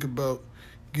to think about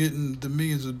getting the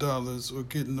millions of dollars or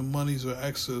getting the monies or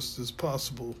access as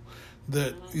possible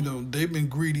that they've been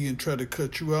greedy and try to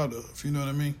cut you out of. You know what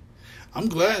I mean? I'm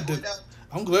glad the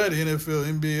NFL,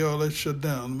 NBA, all that shut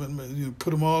down.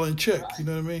 Put them all in check. Right. You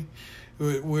know what I mean?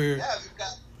 Where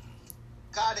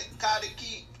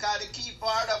the key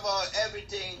part about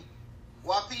everything,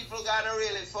 what people got to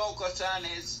really focus on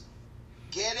is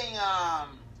getting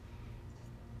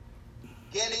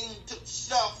to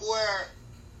stuff where,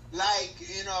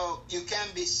 you can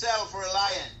be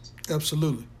self-reliant.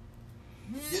 Absolutely.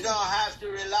 You don't have to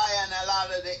rely on a lot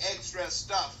of the extra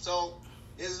stuff. So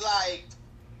it's like,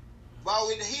 but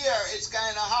with here, it's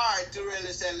kind of hard to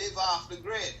really say live off the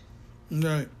grid.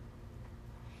 Right.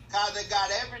 Because they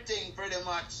got everything pretty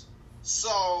much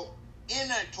so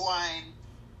intertwined,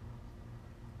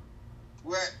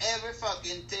 where every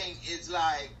fucking thing is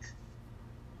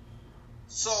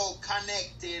so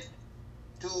connected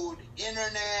to the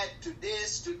internet, to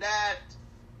this, to that.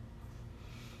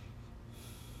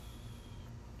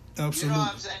 You know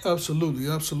what I'm saying? Absolutely.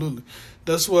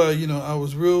 That's why, I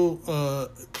was real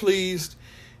pleased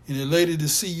and elated to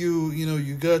see you.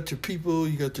 You got your people,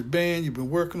 you got your band, you've been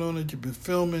working on it, you've been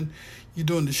filming, you're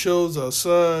doing the shows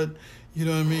outside, you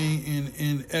know what I mean?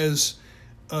 And as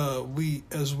we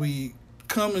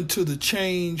come into the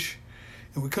change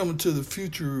and we come into the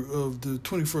future of the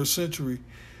 21st century,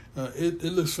 it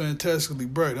looks fantastically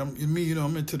bright. I'm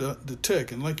into the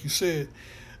tech, and like you said,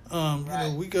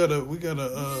 we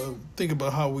gotta think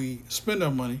about how we spend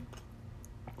our money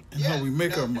and how we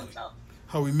make our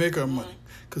money.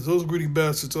 Because those greedy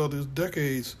bastards all these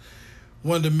decades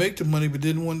wanted to make the money, but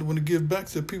didn't want to give back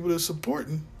to the people they're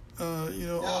supporting.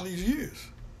 All these years.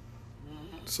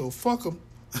 So fuck them.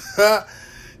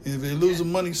 If they lose the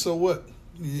money, so what?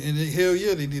 And hell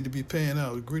yeah, they need to be paying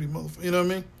out. The greedy motherfucker. You know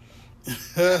what I mean?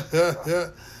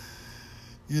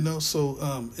 So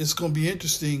it's going to be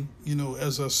interesting,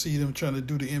 as I see them trying to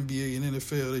do the NBA and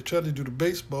NFL. They try to do the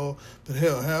baseball, but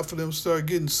hell, half of them start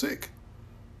getting sick.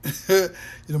 The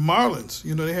Marlins,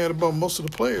 they had about most of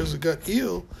the players that got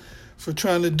ill for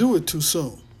trying to do it too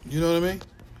soon. You know what I mean?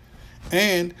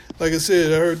 And like I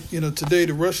said, I heard, today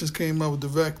the Russians came out with the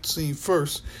vaccine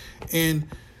first, and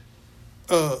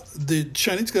the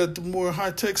Chinese got the more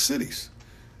high-tech cities.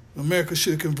 America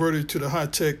should have converted to the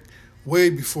high-tech way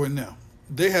before now.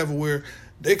 They have where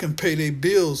they can pay their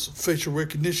bills facial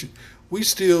recognition. We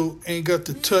still ain't got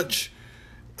the touch,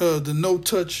 the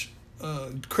no-touch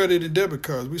credit and debit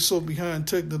cards. We're so behind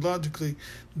technologically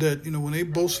that, when they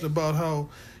boasted about how,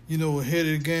 ahead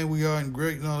of the game we are and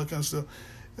great and all that kind of stuff,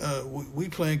 we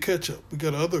playing catch-up. We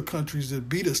got other countries that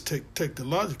beat us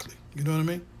technologically. You know what I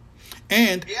mean?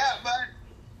 And yeah, but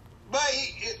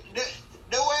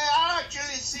the way I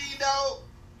actually see, though,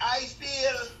 I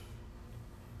feel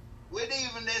with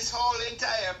even this whole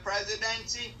entire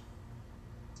presidency,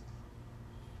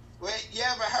 you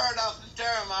ever heard of the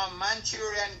term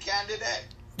Manchurian candidate?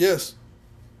 Yes.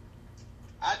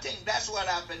 I think that's what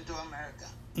happened to America.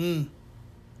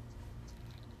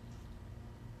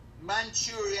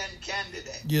 Manchurian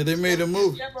candidate. Yeah, they made a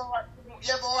movie. You ever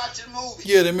watch the movie?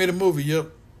 Yeah, they made a movie,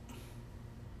 yep.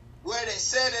 Where they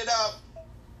set it up,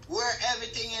 where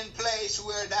everything in place,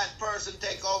 where that person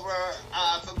take over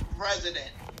for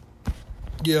president.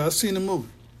 Yeah, I seen the movie.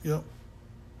 Yep.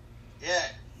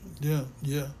 Yeah.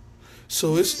 Yeah.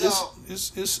 So it's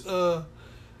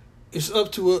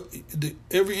up to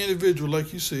every individual,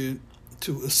 like you said,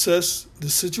 to assess the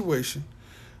situation,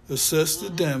 assess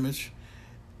the damage,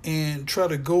 and try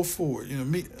to go forward.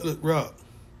 Look, Rob,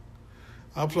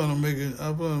 I plan on making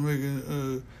a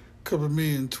couple of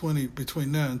million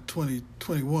between now and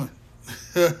 2021.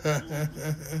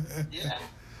 Yeah.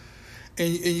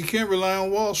 And you can't rely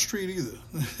on Wall Street either.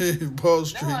 Wall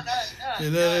Street,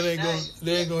 and that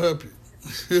ain't gonna help you.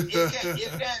 you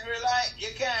can't rely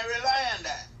on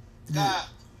that.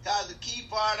 Cause the key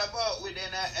part about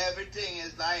within everything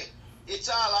is like it's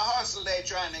all a hustle they're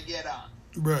trying to get on.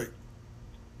 Right.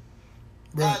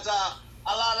 Cause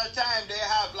a lot of time they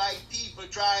have like people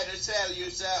try to sell you,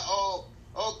 say, oh,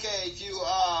 okay, if you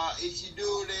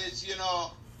do this, you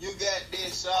get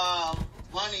this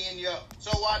money in your.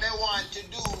 So what they want to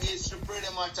do is to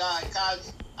pretty much,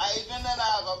 cause I even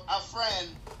have a friend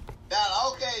that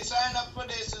sign up for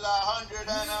this is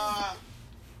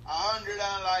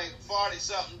 $140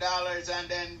 something, and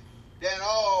then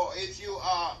if you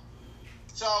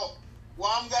so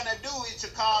what I'm gonna do is to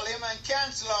call him and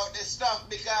cancel out this stuff,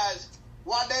 because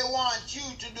what they want you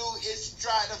to do is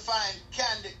try to find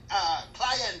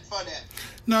client for them.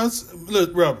 No,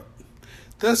 look, Robert,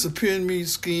 that's a pyramid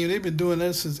scheme. They've been doing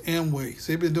that since Amway.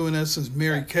 They've been doing that since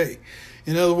Mary Kay.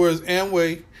 In other words,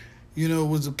 Amway,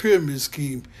 was a pyramid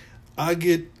scheme. I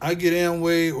get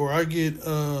Amway, or I get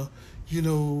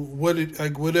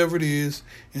whatever it is,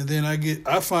 and then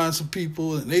I find some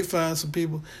people and they find some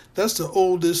people. That's the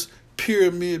oldest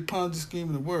pyramid Ponzi scheme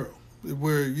in the world,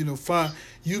 where you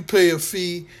pay a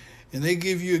fee and they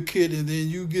give you a kit, and then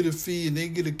you get a fee and they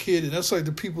get a kit, and that's like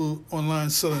the people online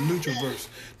selling NutriBurst.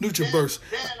 You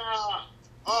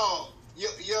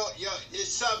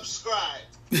subscribe.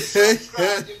 You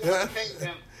gotta pay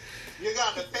them. You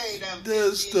got to pay them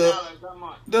 $15 a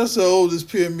month. That's the oldest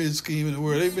pyramid scheme in the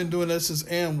world. They've been doing that since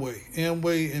Amway and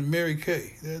Mary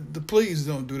Kay. Please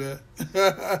don't do that.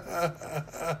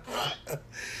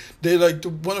 They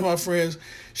one of my friends.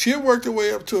 She had worked her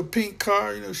way up to a pink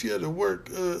car. She had to work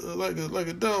like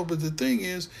a dog. But the thing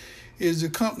is the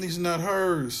company's not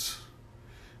hers.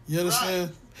 You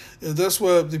understand? Right. That's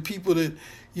why the people that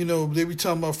they be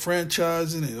talking about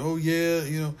franchising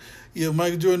and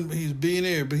Michael Jordan, he's a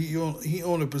billionaire, but he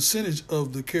owned a percentage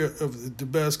of the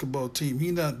basketball team.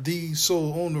 He's not the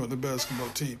sole owner of the basketball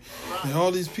team. And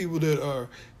all these people that are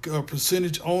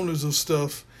percentage owners of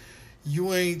stuff,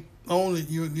 you ain't own it.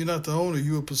 You're not the owner.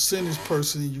 You're a percentage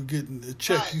person, and you getting a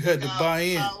check. Right. You had to buy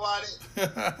in. What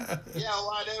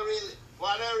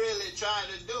they're really trying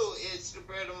to do is to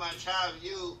pretty much have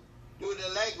you do the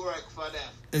legwork for them.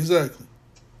 Exactly.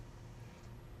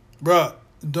 Bro,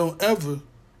 don't ever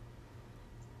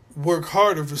work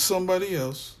harder for somebody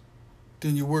else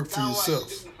than you work for yourself.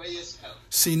 What you're doing for yourself.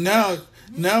 See, now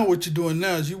what you're doing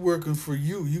now is you're working for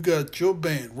you. You got your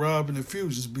band, Rob and the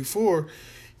Fusions. Before,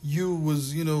 you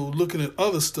was, looking at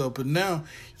other stuff. But now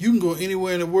you can go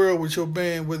anywhere in the world with your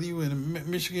band, whether you in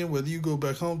Michigan, whether you go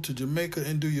back home to Jamaica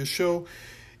and do your show.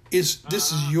 This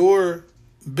is your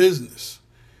business.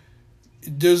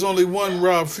 There's only one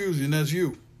Rob Fusion, that's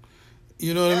you.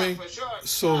 You know what I mean? For sure.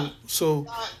 So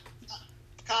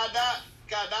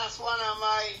that's one of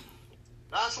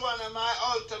my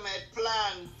ultimate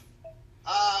plans.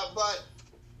 But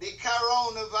the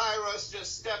coronavirus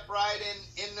just stepped right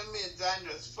in the midst and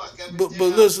just fuck everything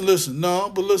But up. listen.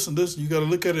 You got to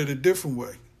look at it a different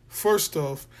way. First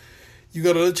off, you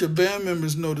got to let your band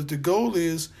members know that the goal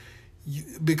is,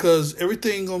 because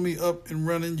everything gonna be up and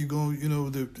running. You going,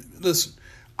 listen.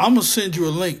 I'm gonna send you a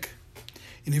link,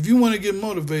 and if you want to get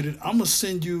motivated, I'm gonna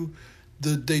send you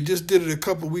They just did it a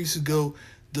couple of weeks ago.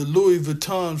 The Louis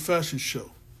Vuitton fashion show,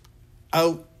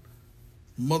 out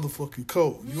motherfucking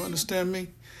cold. You understand me?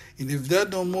 And if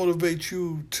that don't motivate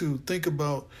you to think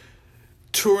about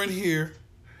touring here,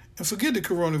 and forget the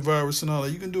coronavirus and all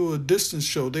that, you can do a distance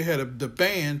show. They had the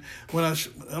band. I'm gonna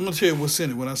tell you what's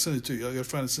in it when I send it to you. I gotta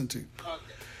find it sent to you. Okay. All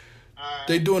right.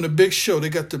 They doing a big show. They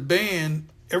got the band.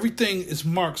 Everything is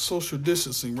marked social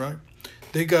distancing, right?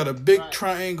 They got a big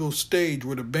triangle stage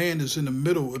where the band is in the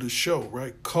middle of the show,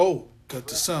 right? Cold. Got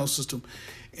the sound system.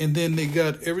 And then they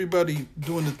got everybody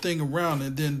doing the thing around,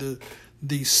 and then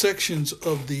the sections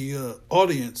of the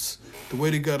audience, the way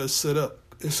they got it set up,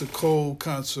 it's a cold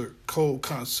concept.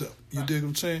 You dig what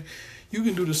I'm saying? You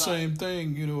can do the same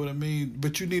thing, you know what I mean?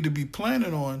 But you need to be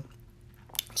planning on,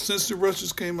 since the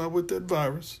Russians came out with that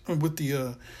virus, or with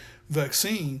the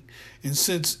vaccine, and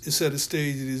since it's at a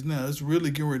stage it is now, it's really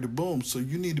getting ready to boom. So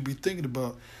you need to be thinking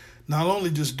about not only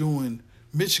just doing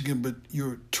Michigan, but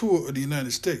your tour of the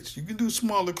United States. You can do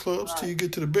smaller clubs till you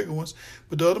get to the bigger ones,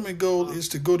 but the ultimate goal is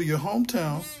to go to your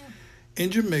hometown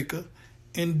in Jamaica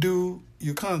and do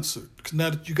your concert. Because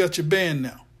now that you got your band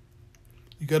now,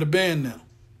 you got a band now,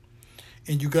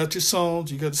 and you got your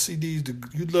songs, you got the CDs.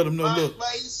 You let them know. Look,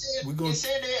 but you see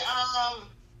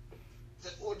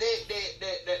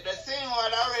the thing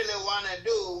what I really want to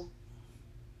do.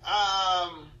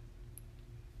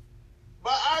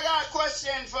 But I got a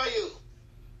question for you.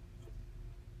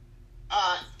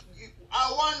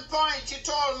 At one point, you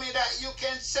told me that you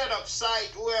can set up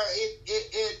site where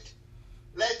it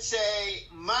let's say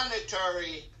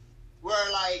monetary,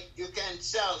 where like you can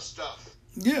sell stuff.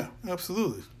 Yeah,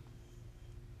 absolutely.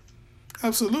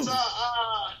 Absolutely.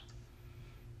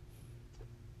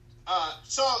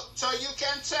 So you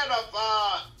can set up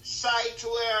a site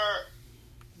where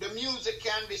the music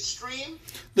can be streamed?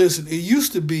 Listen, it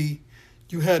used to be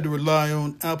you had to rely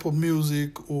on Apple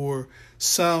Music or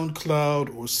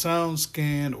SoundCloud or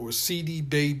SoundScan or CD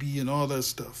Baby and all that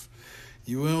stuff.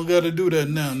 You don't got to do that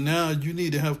now. Now you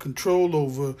need to have control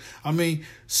over,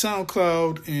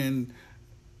 SoundCloud and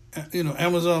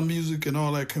Amazon Music and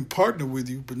all that can partner with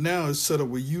you, but now it's set up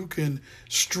where you can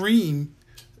stream,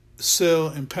 sell,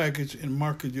 and package and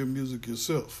market your music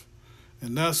yourself.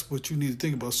 And that's what you need to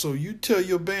think about. So you tell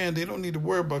your band they don't need to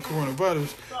worry about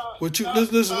coronavirus.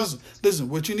 Listen.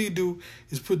 What you need to do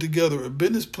is put together a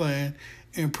business plan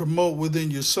and promote within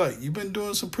your site. You've been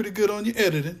doing some pretty good on your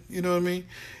editing. You know what I mean?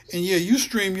 And yeah, you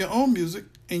stream your own music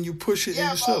and you push it and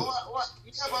you sell it.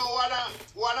 But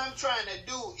what I'm trying to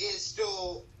do is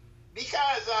to,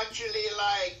 because actually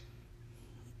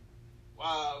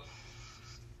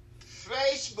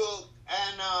Facebook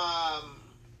and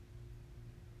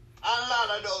a lot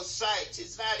of those sites,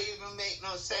 it's not even make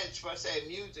no sense for say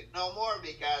music no more,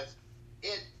 because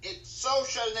it's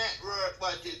social network,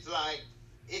 but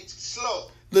it's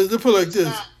slow. Let's put it like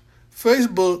this.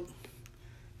 Facebook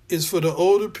is for the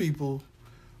older people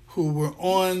who were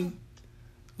online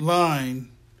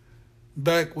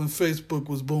back when Facebook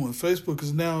was booming. Facebook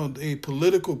is now a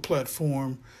political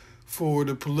platform for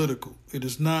the political. It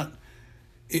is not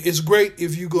it's great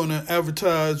if you're going to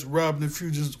advertise Rob and the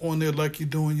Fugees on there like you're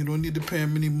doing. You don't need to pay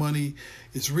them any money.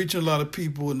 It's reaching a lot of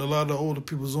people, and a lot of older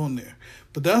people's on there.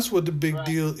 But that's what the big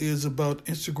deal is about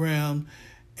Instagram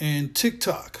and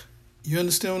TikTok. You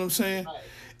understand what I'm saying? Right.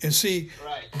 And see,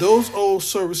 those old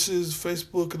services,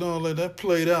 Facebook and all that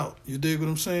played out. You dig what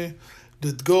I'm saying?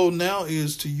 The goal now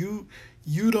is to you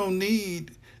don't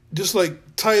need, just like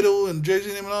Tidal and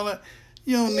Jay-Z and all that,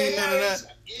 you don't need none of that.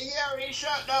 He already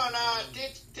shut down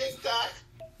TikTok.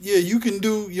 Yeah, you can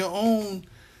do your own,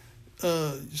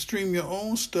 stream your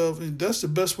own stuff, and that's the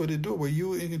best way to do it, where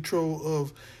you're in control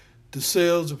of the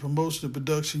sales, the promotion, the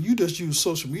production. You just use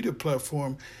social media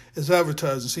platform as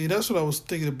advertising. See, that's what I was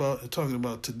thinking about and talking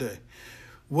about today.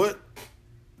 What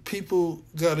people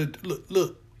got to,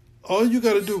 look, all you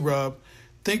got to do, Rob,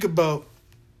 think about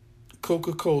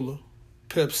Coca-Cola,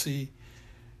 Pepsi,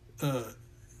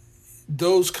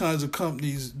 those kinds of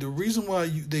companies. The reason why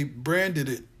they branded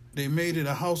it, they made it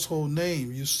a household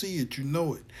name. You see it, you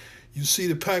know it. You see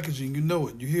the packaging, you know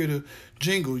it. You hear the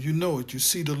jingle, you know it. You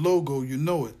see the logo, you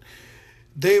know it.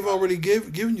 They've already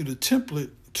given you the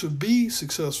template to be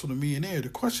successful in millionaire. The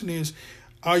question is,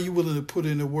 are you willing to put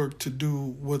in the work to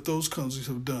do what those companies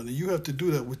have done? And you have to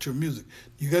do that with your music.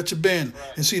 You got your band.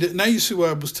 Right. And see that now you see what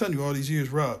I was telling you all these years,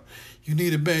 Rob. You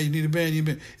need a band, you need a band, you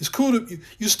need a band. It's cool to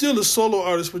you're still a solo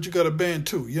artist, but you got a band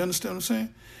too. You understand what I'm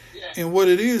saying? Yeah. And what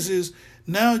it is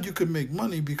now you can make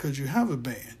money because you have a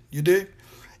band. You dig?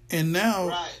 And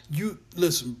now you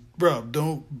listen, Rob,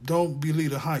 don't believe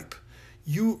the hype.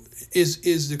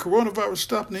 Is the coronavirus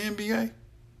stopping the NBA?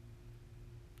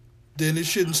 Then it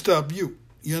shouldn't stop you.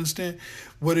 You understand?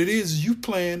 What it is you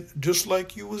playing just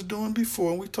like you was doing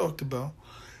before, and we talked about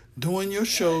doing your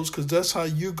shows, because that's how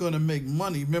you're gonna make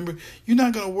money. Remember, you're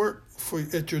not gonna work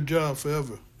at your job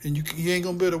forever, and you ain't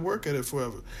gonna be able to work at it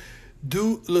forever.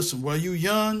 Listen, while you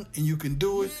young and you can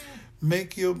do it,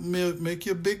 make your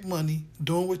big money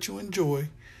doing what you enjoy,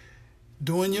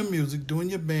 doing your music, doing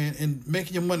your band, and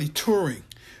making your money touring.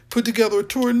 Put together a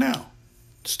tour now.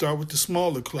 Start with the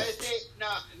smaller clubs.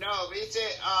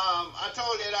 I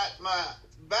told you that my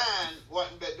band,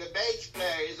 the bass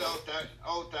player is out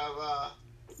of.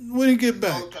 When you get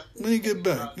back,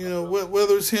 you know,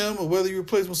 whether it's him or whether you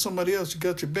replace with somebody else, you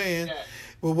got your band. Yeah.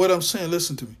 Well, what I'm saying,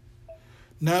 listen to me.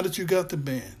 Now that you got the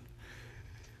band,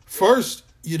 first,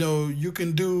 you know, you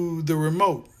can do the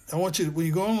remote. I want you to, when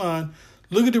you go online,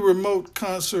 look at the remote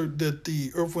concert that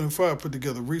the Earth, Wind & Fire put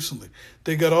together recently.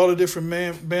 They got all the different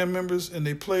band members, and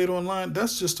they play it online.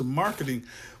 That's just the marketing.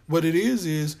 What it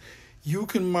is you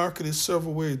can market it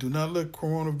several ways. Do not let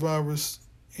coronavirus,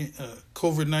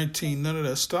 COVID-19, none of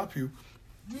that stop you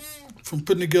from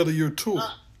putting together your tour.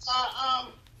 I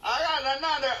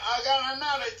got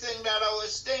another thing that I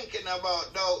was thinking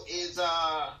about, though, is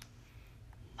I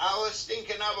was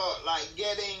thinking about like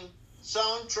getting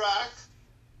soundtrack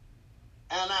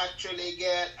and actually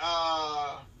get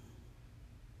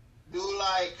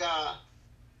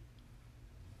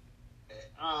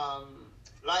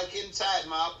like inside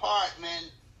my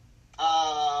apartment,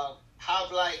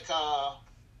 have like cause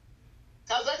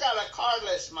I got a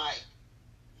cordless mic.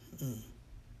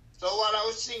 So what I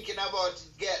was thinking about is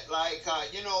get like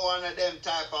one of them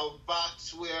type of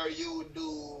box where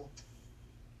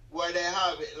they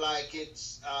have it like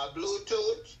it's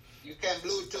Bluetooth. You can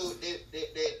Bluetooth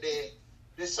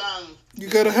the song. You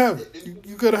gotta have it.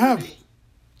 You gotta have it.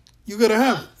 You gotta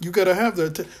have it. You gotta have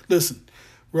that. Listen,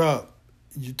 Rob,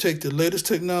 you take the latest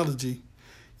technology.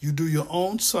 You do your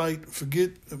own site.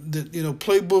 Forget that,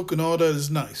 Playbook and all that is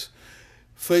nice.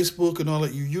 Facebook and all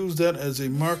that, you use that as a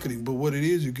marketing. But what it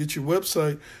is, you get your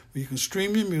website where you can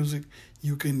stream your music.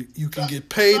 You can get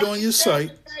paid on your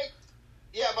site.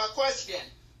 Yeah, my question.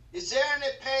 Is there any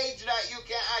page that you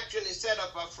can actually set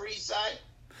up a free site?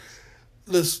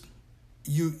 Listen,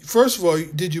 first of all,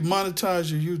 did you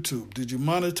monetize your YouTube?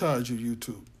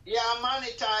 Yeah, I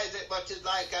monetize it, but it's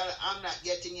like I'm not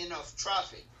getting enough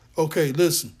traffic. Okay,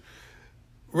 listen.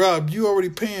 Rob, you already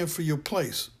paying for your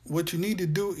place. What you need to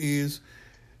do is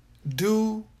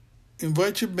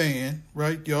invite your band,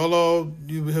 right?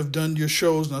 You have done your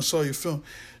shows, and I saw your film.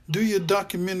 Do your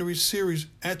documentary series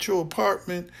at your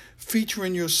apartment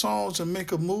featuring your songs, and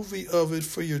make a movie of it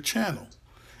for your channel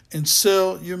and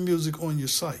sell your music on your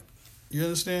site. You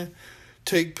understand?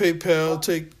 Take PayPal,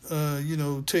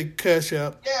 take Cash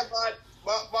App. Yeah,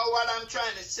 but what I'm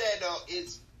trying to say though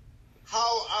is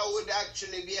how I would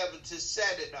actually be able to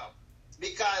set it up.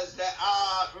 Because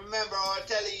remember I was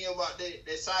telling you about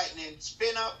the site named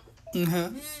SpinUp?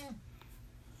 Mm-hmm.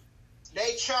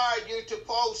 They charge you to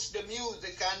post the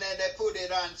music and then they put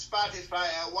it on Spotify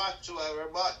or whatsoever.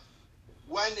 But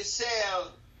when the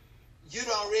sale you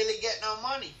don't really get no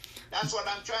money. That's what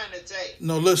I'm trying to say.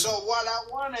 No, listen. So what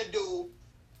I want to do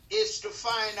is to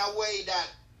find a way that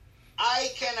I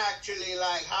can actually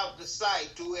like have the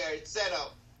site to where it's set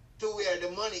up to where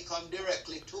the money come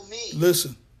directly to me.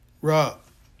 Listen, Rob,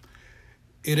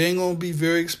 it ain't going to be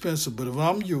very expensive, but if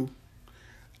I'm you,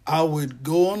 I would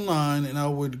go online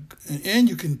and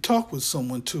you can talk with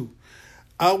someone too.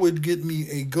 I would get me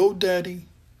a GoDaddy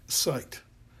site.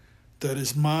 That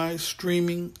is my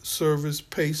streaming service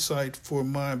pay site for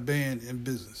my band and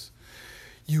business.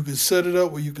 You can set it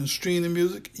up where you can stream the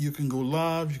music. You can go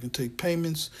live. You can take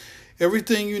payments.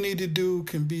 Everything you need to do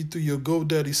can be through your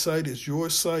GoDaddy site. It's your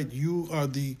site. You are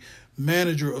the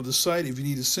manager of the site. If you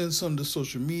need to send something to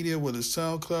social media, whether it's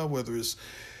SoundCloud, whether it's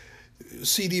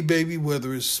CD Baby,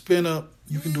 whether it's Spin Up,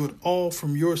 you can do it all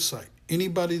from your site.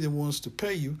 Anybody that wants to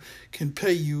pay you can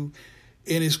pay you,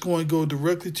 and it's going to go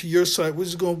directly to your site, which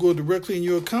is going to go directly in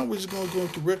your account, which is going to go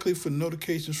directly for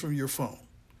notifications from your phone.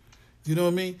 You know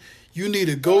what I mean? You need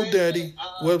a GoDaddy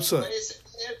website.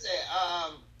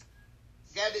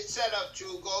 Get it set up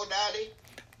through GoDaddy?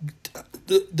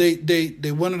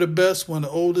 They one of the best, one of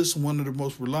the oldest, one of the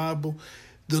most reliable.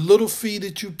 The little fee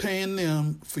that you paying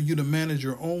them for you to manage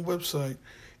your own website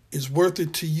is worth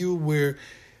it to you, where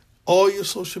all your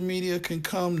social media can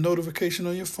come, notification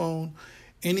on your phone.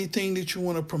 Anything that you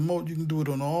want to promote, you can do it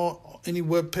on any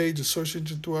web page or search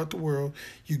engine throughout the world.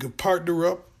 You can partner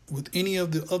up with any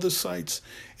of the other sites,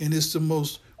 and it's the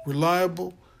most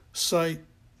reliable site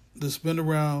that's been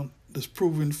around, that's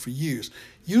proven for years.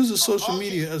 Use the social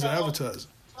media as an advertiser.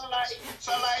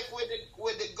 So like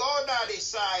with the GoDaddy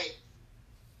site,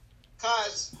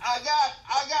 cause I got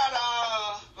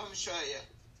let me show you.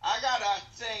 I got a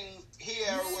thing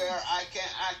here where I can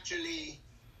actually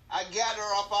I gather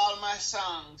up all my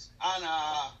songs on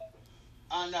a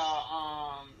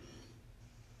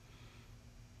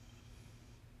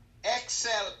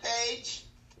Excel page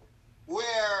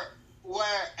where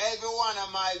every one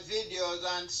of my videos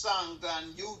and songs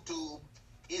on YouTube,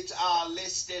 it's all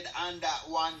listed on that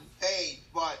one page.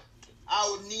 But I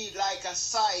would need like a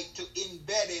site to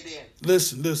embed it in.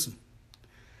 Listen.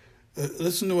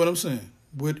 Listen to what I'm saying.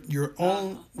 With your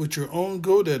own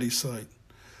GoDaddy site,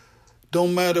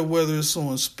 don't matter whether it's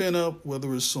on Spin Up,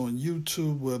 whether it's on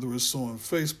YouTube, whether it's on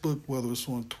Facebook, whether it's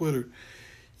on Twitter,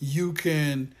 you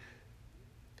can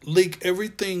link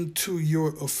everything to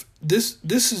your this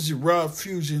is your Rob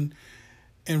Fusion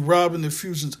and Rob and the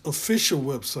Fusion's official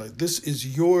website. This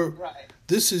is your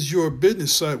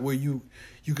business site where you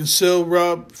can sell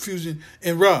Rob Fusion.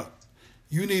 And Rob,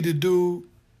 you need to do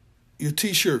your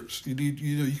t-shirts. You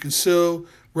can sell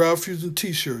Rob Fusion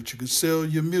t-shirts. You can sell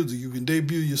your music. You can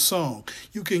debut your song.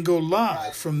 You can go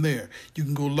live from there. You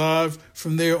can go live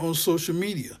from there on social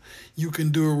media. You can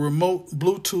do a remote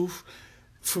Bluetooth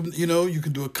you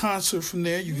can do a concert from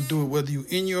there. You can do it whether you're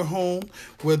in your home,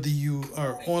 whether you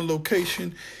are on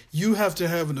location. You have to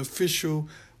have an official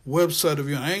website of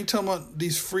your own. I ain't talking about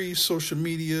these free social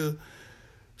media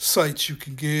sites you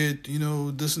can get,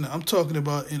 this and that. I'm talking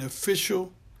about an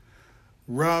official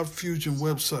Rob Fusion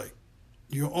website.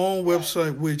 Your own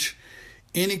website, which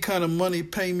any kind of money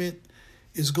payment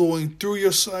is going through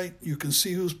your site. You can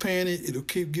see who's paying it. It'll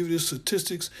give you the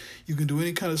statistics. You can do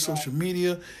any kind of social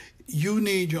media. You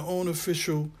need your own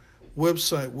official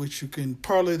website, which you can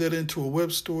parlay that into a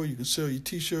web store. You can sell your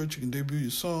t-shirts. You can debut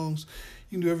your songs.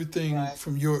 You can do everything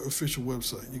from your official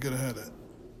website. You got to have that.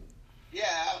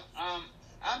 Yeah,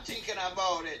 I'm thinking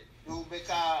about it,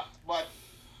 but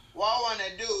what I want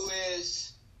to do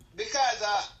is, because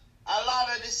a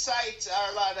lot of the sites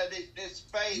are a lot of the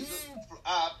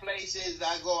places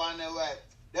that go on the web.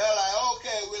 They're like,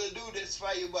 okay, we'll do this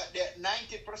for you, but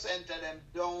 90% of them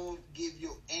don't give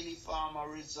you any form of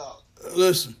result.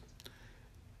 Listen,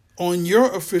 on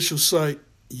your official site,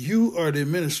 you are the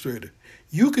administrator.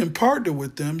 You can partner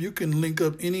with them. You can link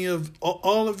up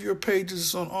all of your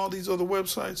pages on all these other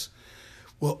websites.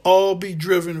 Will all be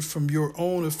driven from your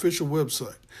own official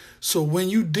website. So when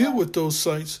you deal with those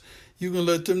sites, you can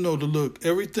let them know that, look,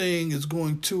 everything is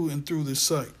going to and through this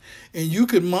site. And you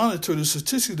can monitor the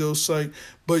statistics of those sites,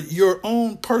 but your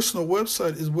own personal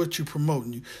website is what you're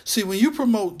promoting. See, when you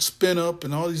promote Spin Up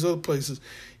and all these other places,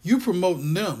 you're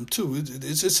promoting them, too.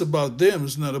 It's about them.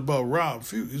 It's not about Rob.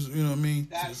 You know what I mean?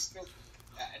 That's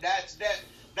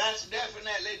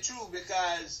definitely true,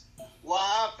 because what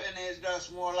happened is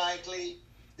just more likely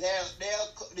they're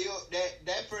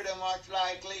pretty much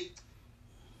likely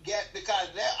because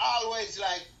they always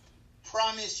like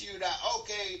promise you that,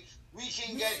 okay, we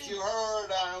can get you heard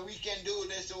and we can do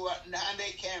this or what, and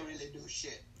they can't really do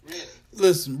shit, really.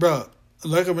 Listen, bro,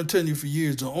 like I've been telling you for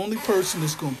years, the only person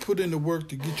that's gonna put in the work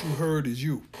to get you heard is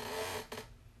you.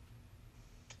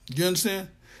 You understand?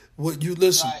 What you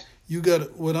listen? Right. You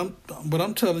got what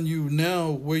I'm telling you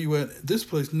now. Where you at this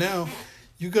place now?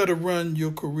 You got to run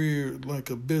your career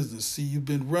like a business. See, you've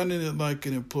been running it like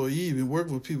an employee. You've been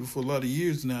working with people for a lot of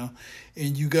years now,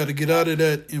 and you got to get out of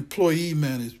that employee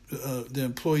the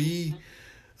employee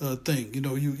thing. You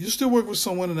know, you still work with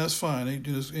someone, and that's fine. Ain't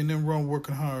nothing wrong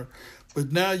working hard,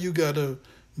 but now you got to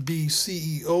be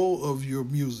CEO of your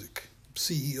music.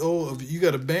 CEO of you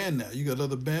got a band now. You got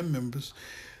other band members.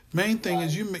 Main thing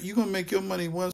is you're gonna make your money once.